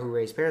figure out who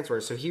Rey's parents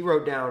were. So he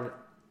wrote down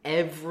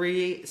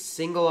every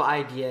single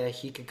idea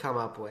he could come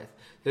up with.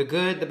 The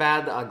good, the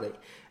bad, the ugly.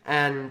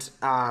 And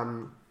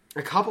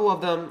a couple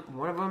of them,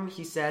 one of them,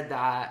 he said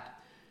that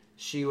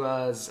she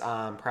was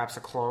perhaps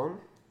a clone.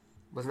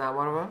 Wasn't that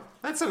one of them?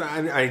 That's an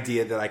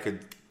idea that I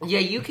could... Yeah,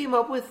 you came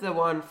up with the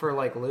one for,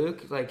 like,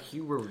 Luke. Like,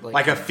 you were,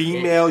 like a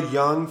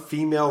young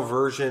female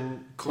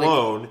version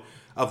clone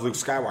of Luke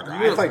Skywalker.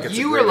 I think it's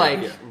you a great were,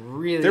 idea.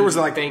 really there was,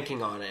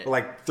 banking on it.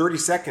 Like, 30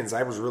 seconds,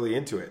 I was really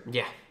into it.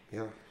 Yeah.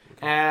 Yeah.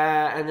 Okay.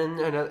 And then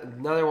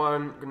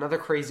another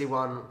crazy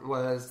one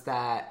was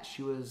that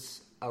she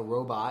was a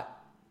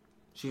robot.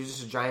 She was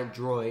just a giant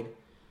droid.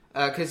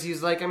 Because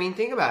he's like, I mean,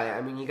 think about it.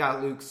 I mean, you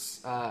got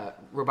Luke's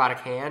robotic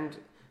hand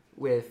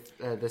with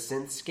the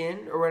synth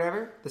skin or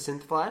whatever, the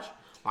synth flesh.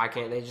 Why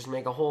can't they just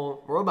make a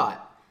whole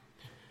robot?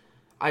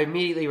 I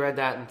immediately read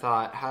that and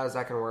thought, how is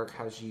that going to work?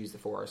 How does she use the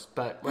Force?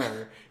 But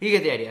whatever. You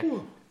get the idea. I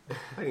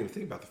didn't even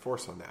think about the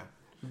Force on that.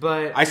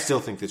 But I still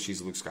think that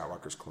she's Luke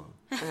Skywalker's clone.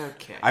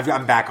 Okay.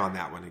 I'm back on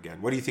that one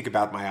again. What do you think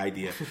about my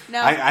idea?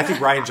 No. I think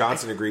Rian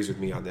Johnson agrees with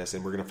me on this,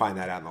 and we're going to find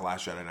that out in the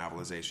Last Jedi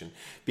novelization.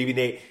 BB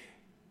Nate,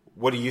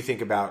 what do you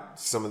think about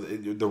some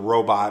of the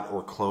robot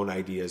or clone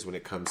ideas when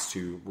it comes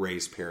to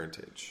Rey's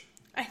parentage?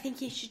 I think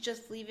he should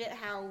just leave it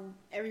how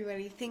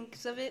everybody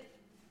thinks of it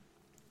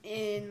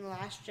in The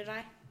Last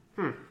Jedi.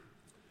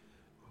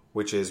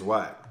 Which is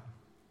what?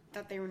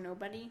 That they were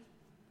nobody.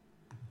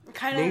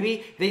 Kind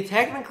maybe they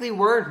technically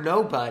were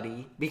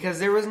nobody because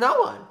there was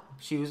no one.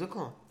 She was a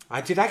clone.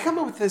 Did I come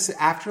up with this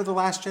after The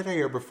Last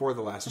Jedi or before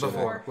The Last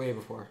Jedi? Way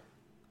before.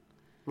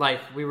 Like,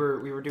 we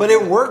were doing... But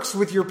it works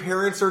with your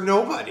parents or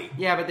nobody.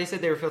 Yeah, but they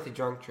said they were filthy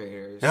drunk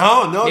traders.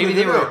 No. Maybe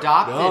they were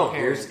adopted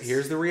parents.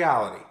 Here's the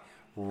reality.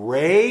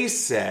 Rey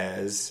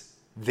says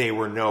they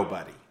were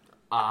nobody.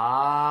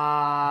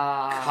 Kylo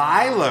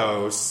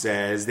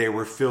says they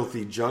were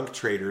filthy junk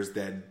traders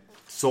that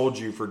sold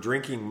you for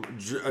drinking...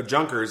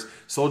 junkers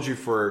sold you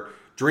for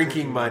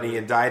drinking money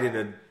and died in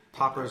a...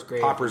 Pauper's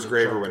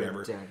grave or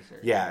whatever.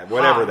 Yeah,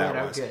 whatever that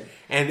was. Good.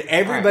 And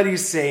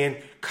everybody's saying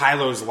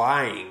Kylo's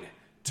lying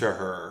to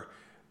her.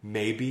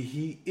 Maybe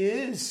he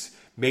is.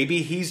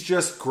 Maybe he's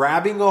just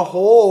grabbing a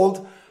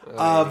hold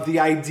of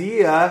the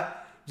idea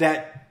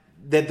that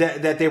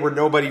they were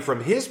nobody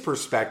from his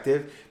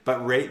perspective.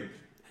 But Rey,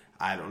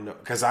 I don't know,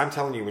 because I'm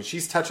telling you, when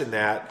she's touching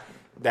that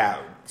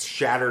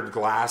shattered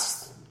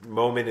glass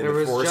moment in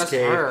the Force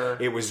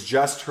cave, it was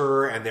just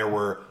her, and there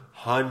were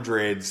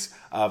hundreds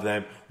of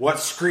them. What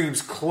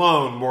screams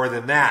clone more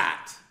than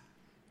that?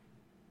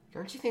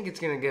 Don't you think it's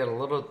going to get a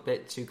little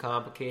bit too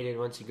complicated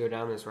once you go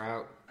down this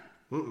route?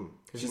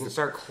 Because you can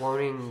start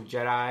cloning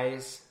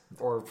Jedis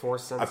or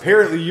Force sensors.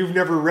 Apparently you've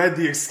never read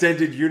the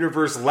Extended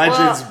Universe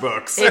Legends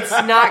books. It's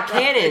not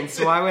canon,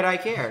 so why would I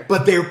care?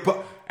 But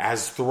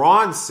as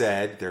Thrawn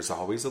said, there's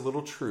always a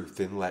little truth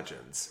in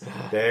Legends.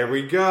 There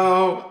we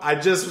go. I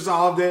just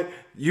resolved it.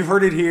 You've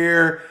heard it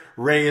here.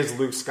 Rey is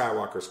Luke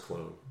Skywalker's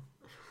clone.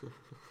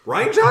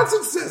 Rian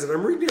Johnson says it.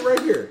 I'm reading it right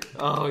here.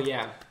 Oh,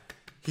 yeah.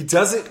 He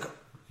doesn't...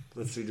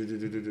 Let's see.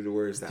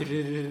 Where is that?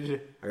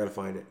 I gotta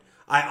find it.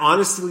 I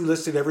honestly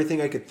listed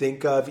everything I could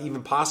think of,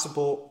 even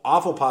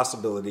awful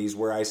possibilities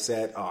where I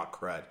said, oh,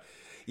 crud.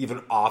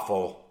 Even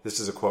awful. This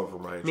is a quote from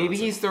Rian Johnson. Maybe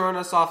he's throwing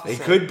us off the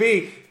set. It could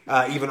be.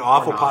 Even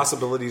awful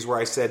possibilities where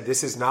I said,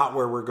 this is not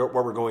what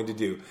we're going to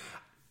do.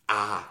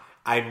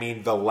 I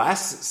mean, the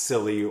less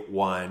silly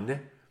one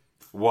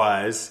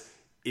was,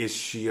 is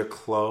she a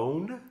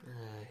clone?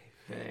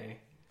 Okay.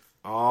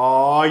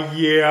 Oh,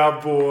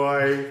 yeah,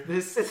 boy.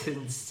 This is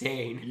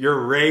insane.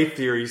 Your Rey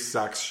theory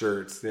sucks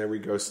shirts. There we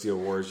go, Steel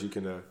Wars. You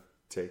can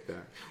take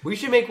that. We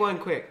should make one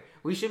quick.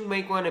 We should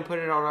make one and put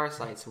it on our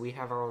site so we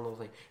have our own little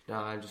thing. No,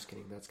 I'm just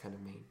kidding. That's kind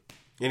of mean.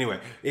 Anyway,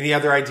 any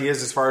other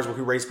ideas as far as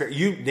who Rey's parents?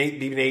 You,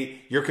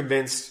 Nate, you're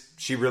convinced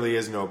she really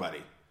is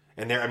nobody.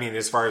 And there, I mean,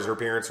 as far as her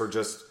parents were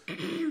just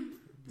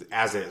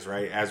as is,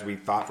 right? As we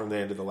thought from the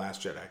end of The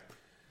Last Jedi.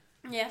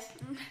 Yes.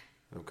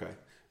 Okay.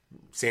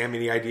 Sam,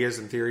 any ideas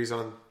and theories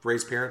on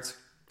Rey's parents?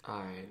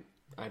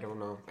 I don't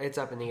know. It's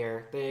up in the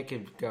air. They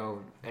could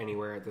go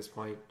anywhere at this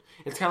point.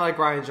 It's kind of like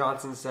Rian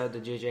Johnson said to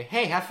JJ,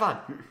 hey, have fun.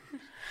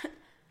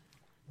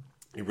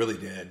 He really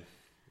did.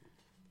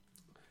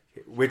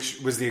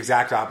 Which was the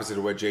exact opposite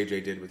of what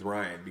JJ did with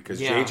Rian.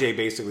 Because JJ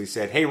basically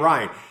said, hey,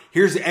 Rian,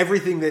 here's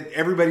everything that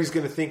everybody's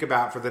going to think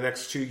about for the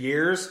next 2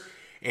 years,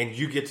 and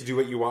you get to do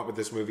what you want with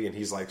this movie. And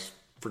he's like,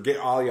 forget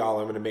all y'all.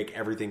 I'm going to make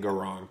everything go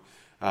wrong.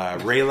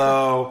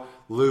 Reylo,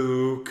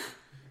 Luke,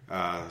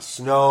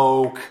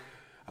 Snoke,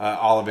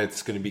 all of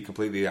it's going to be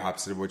completely the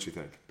opposite of what you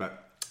think.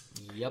 But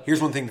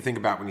here's one thing to think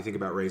about when you think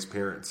about Rey's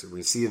parents.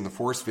 We see in the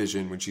Force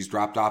vision when she's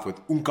dropped off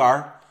with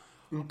Unkar.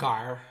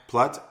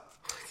 Plut.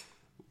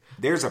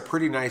 There's a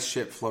pretty nice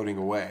ship floating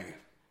away.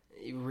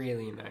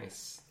 Really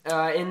nice.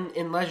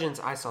 In Legends,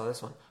 I saw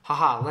this one.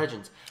 Haha,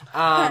 Legends.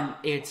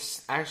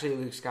 It's actually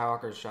Luke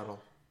Skywalker's shuttle.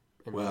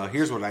 Well,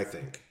 here's what I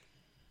think.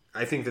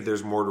 I think that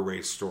there's more to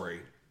Rey's story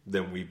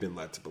than we've been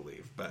led to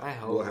believe. But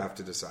we'll have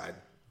to decide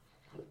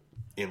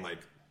in like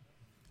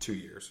 2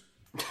 years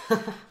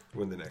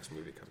when the next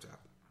movie comes out.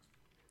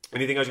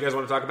 Anything else you guys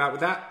want to talk about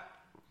with that?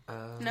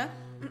 No?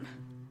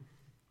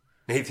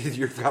 Nathan,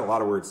 you've got a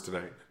lot of words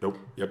tonight. Nope.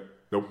 Yep.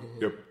 Nope.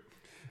 Yep.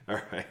 All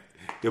right.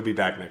 You'll be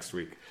back next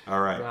week.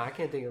 All right. No, I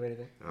can't think of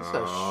anything. It's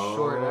a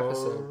short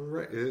episode.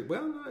 Right.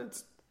 Well, no,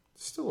 it's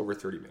still over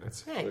 30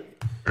 minutes. Hey.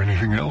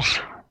 Anything else?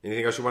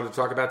 Anything else you wanted to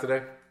talk about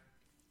today?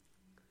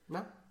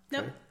 No.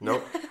 Nope.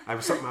 Nope. I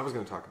have something I was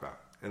going to talk about,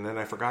 and then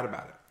I forgot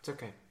about it. It's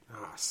okay.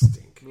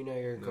 Stink. We know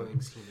you're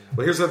going senile.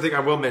 Well, here's another thing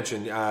I will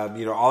mention.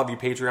 All of you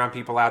Patreon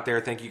people out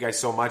there, thank you guys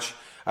so much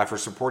for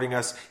supporting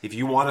us. If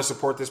you want to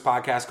support this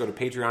podcast, go to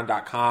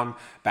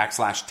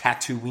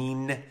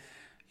patreon.com/Tatooine.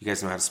 You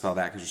guys know how to spell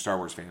that because you're Star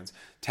Wars fans.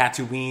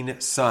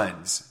 Tatooine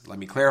Sons. Let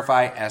me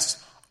clarify.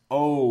 SONS.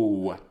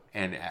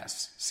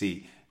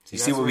 See, you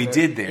see what we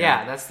did there?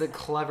 Yeah, that's the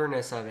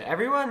cleverness of it.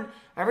 Everyone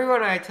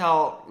I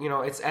tell,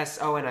 it's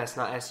SONS,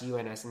 not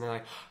SUNS, and they're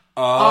like,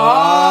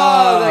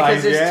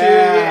 because there's two,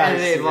 and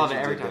they love it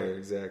every time.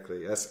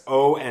 Exactly.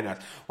 SONS.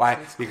 Why?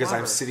 Because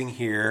I'm sitting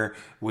here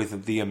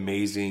with the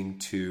amazing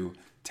two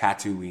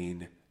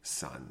Tatooine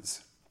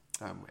Sons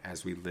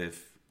as we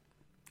live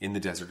in the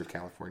desert of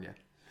California.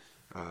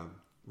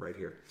 Right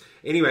here.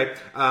 Anyway,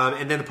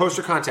 and then the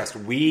poster contest.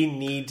 We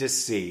need to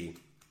see.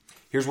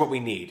 Here's what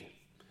we need.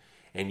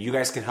 And you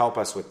guys can help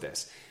us with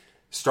this.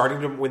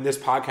 Starting when this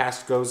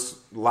podcast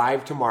goes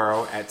live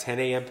tomorrow at 10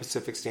 a.m.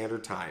 Pacific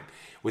Standard Time,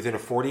 within a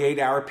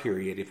 48-hour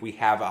period, if we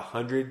have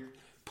 100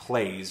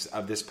 plays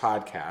of this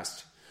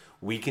podcast,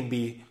 we can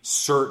be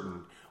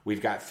certain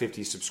we've got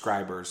 50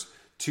 subscribers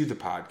to the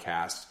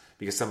podcast,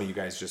 because some of you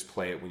guys just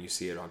play it when you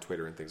see it on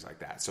Twitter and things like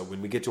that. So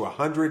when we get to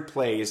 100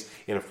 plays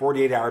in a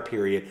 48-hour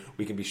period,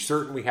 we can be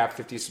certain we have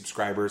 50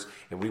 subscribers,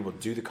 and we will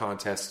do the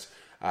contest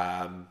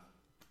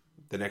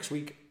the next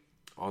week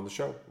on the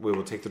show. We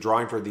will take the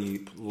drawing for the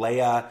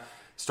Leia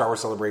Star Wars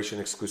Celebration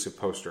exclusive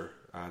poster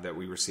that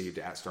we received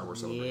at Star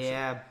Wars Celebration.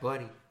 Yeah,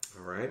 buddy.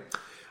 All right.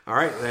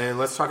 Then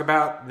let's talk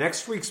about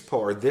next week's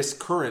poll, or this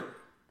current.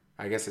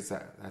 I guess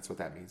that's what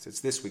that means.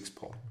 It's this week's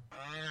poll.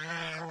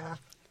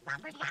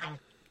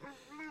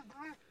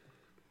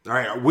 All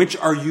right. Which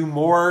are you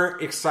more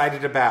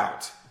excited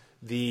about?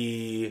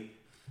 The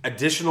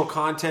additional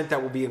content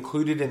that will be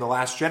included in the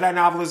Last Jedi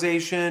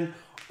novelization,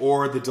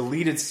 or the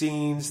deleted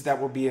scenes that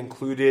will be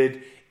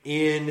included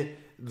in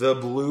the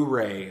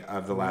Blu-ray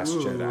of The Last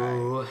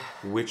Jedi?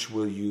 Which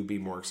will you be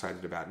more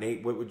excited about?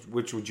 Nate,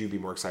 which would you be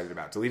more excited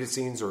about? Deleted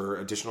scenes or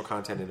additional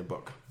content in a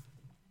book?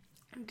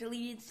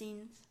 Deleted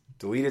scenes.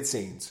 Deleted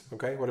scenes.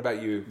 Okay. What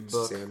about you,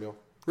 Book. Samuel?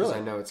 Really?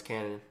 I know it's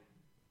canon.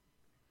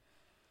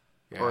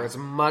 Yeah. Or it's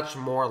much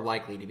more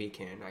likely to be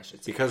canon, I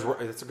should say. Because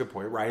that's a good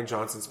point. Rian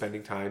Johnson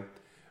spending time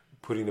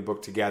putting the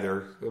book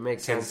together. It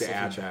makes tends sense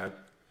to add that.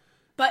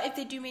 But if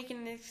they do make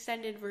an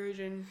extended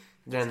version,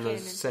 then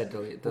those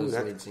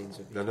deleted scenes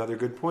would be. Another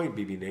good point,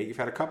 BB Nate. You've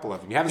had a couple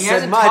of them. You haven't He said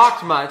hasn't much.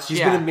 talked much. He's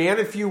been a man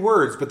of few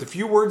words, but the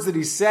few words that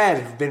he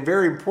said have been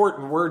very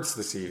important words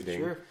this evening.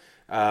 Sure.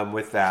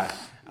 With that,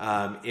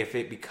 if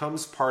it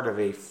becomes part of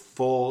a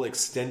full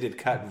extended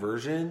cut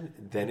version,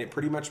 then it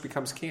pretty much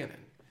becomes canon.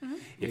 Mm-hmm.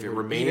 If it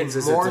remains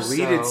as a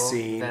deleted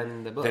scene,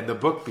 then the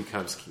book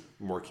becomes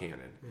more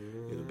canon.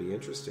 It'll be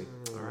interesting.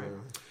 All right.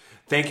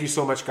 Thank you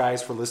so much,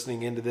 guys, for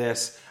listening into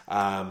this.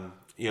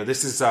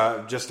 This is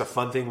just a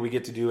fun thing we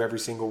get to do every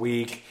single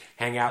week,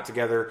 hang out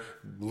together.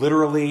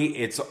 Literally,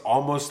 it's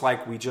almost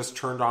like we just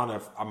turned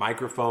on a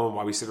microphone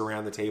while we sit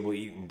around the table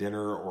eating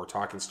dinner or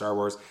talking Star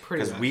Wars,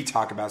 because we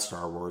talk about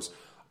Star Wars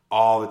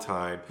all the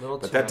time.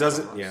 But that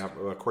doesn't,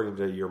 according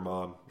to your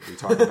mom, we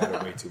talk about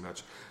it way too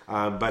much.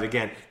 But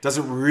again,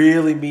 doesn't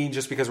really mean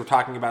just because we're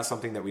talking about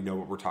something that we know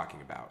what we're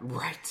talking about.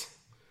 Right.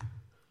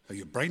 Are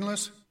you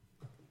brainless?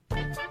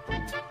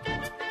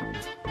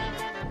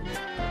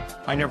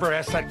 I never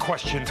asked that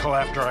question till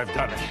after I've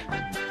done it.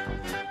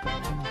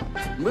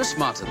 We're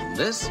smarter than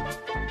this.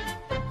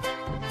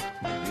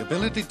 The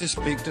ability to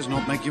speak does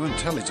not make you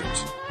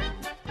intelligent.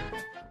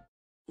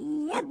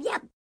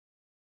 Yep.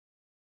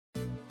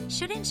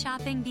 Shouldn't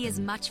shopping be as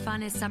much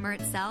fun as summer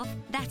itself?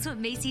 That's what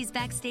Macy's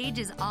Backstage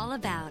is all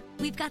about.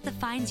 We've got the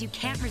finds you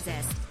can't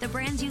resist, the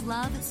brands you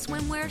love,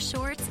 swimwear,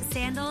 shorts,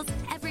 sandals,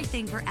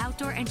 everything for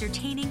outdoor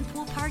entertaining,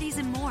 pool parties,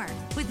 and more.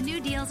 With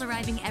new deals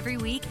arriving every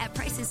week at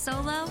prices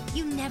so low,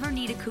 you never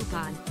need a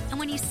coupon. And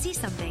when you see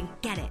something,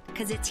 get it,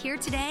 because it's here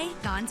today,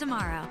 gone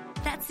tomorrow.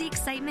 That's the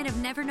excitement of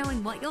never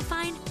knowing what you'll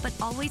find, but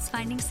always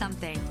finding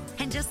something.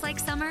 And just like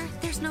summer,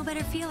 there's no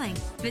better feeling.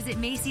 Visit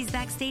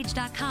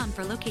Macy'sBackstage.com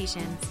for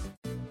locations.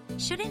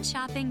 Shouldn't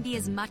shopping be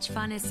as much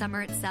fun as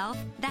summer itself?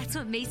 That's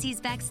what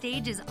Macy's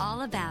Backstage is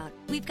all about.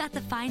 We've got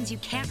the finds you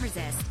can't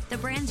resist, the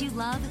brands you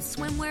love,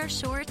 swimwear,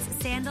 shorts,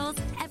 sandals,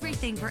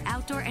 everything for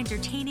outdoor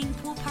entertaining,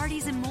 pool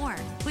parties, and more.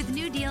 With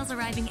new deals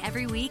arriving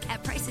every week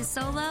at prices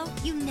so low,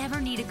 you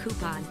never need a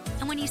coupon.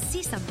 And when you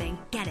see something,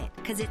 get it,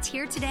 because it's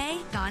here today,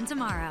 gone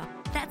tomorrow.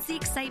 That's the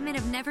excitement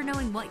of never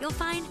knowing what you'll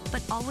find,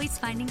 but always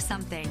finding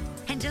something.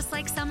 And just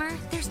like summer,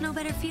 there's no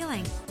better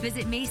feeling.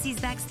 Visit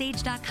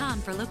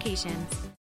Macy'sBackstage.com for locations.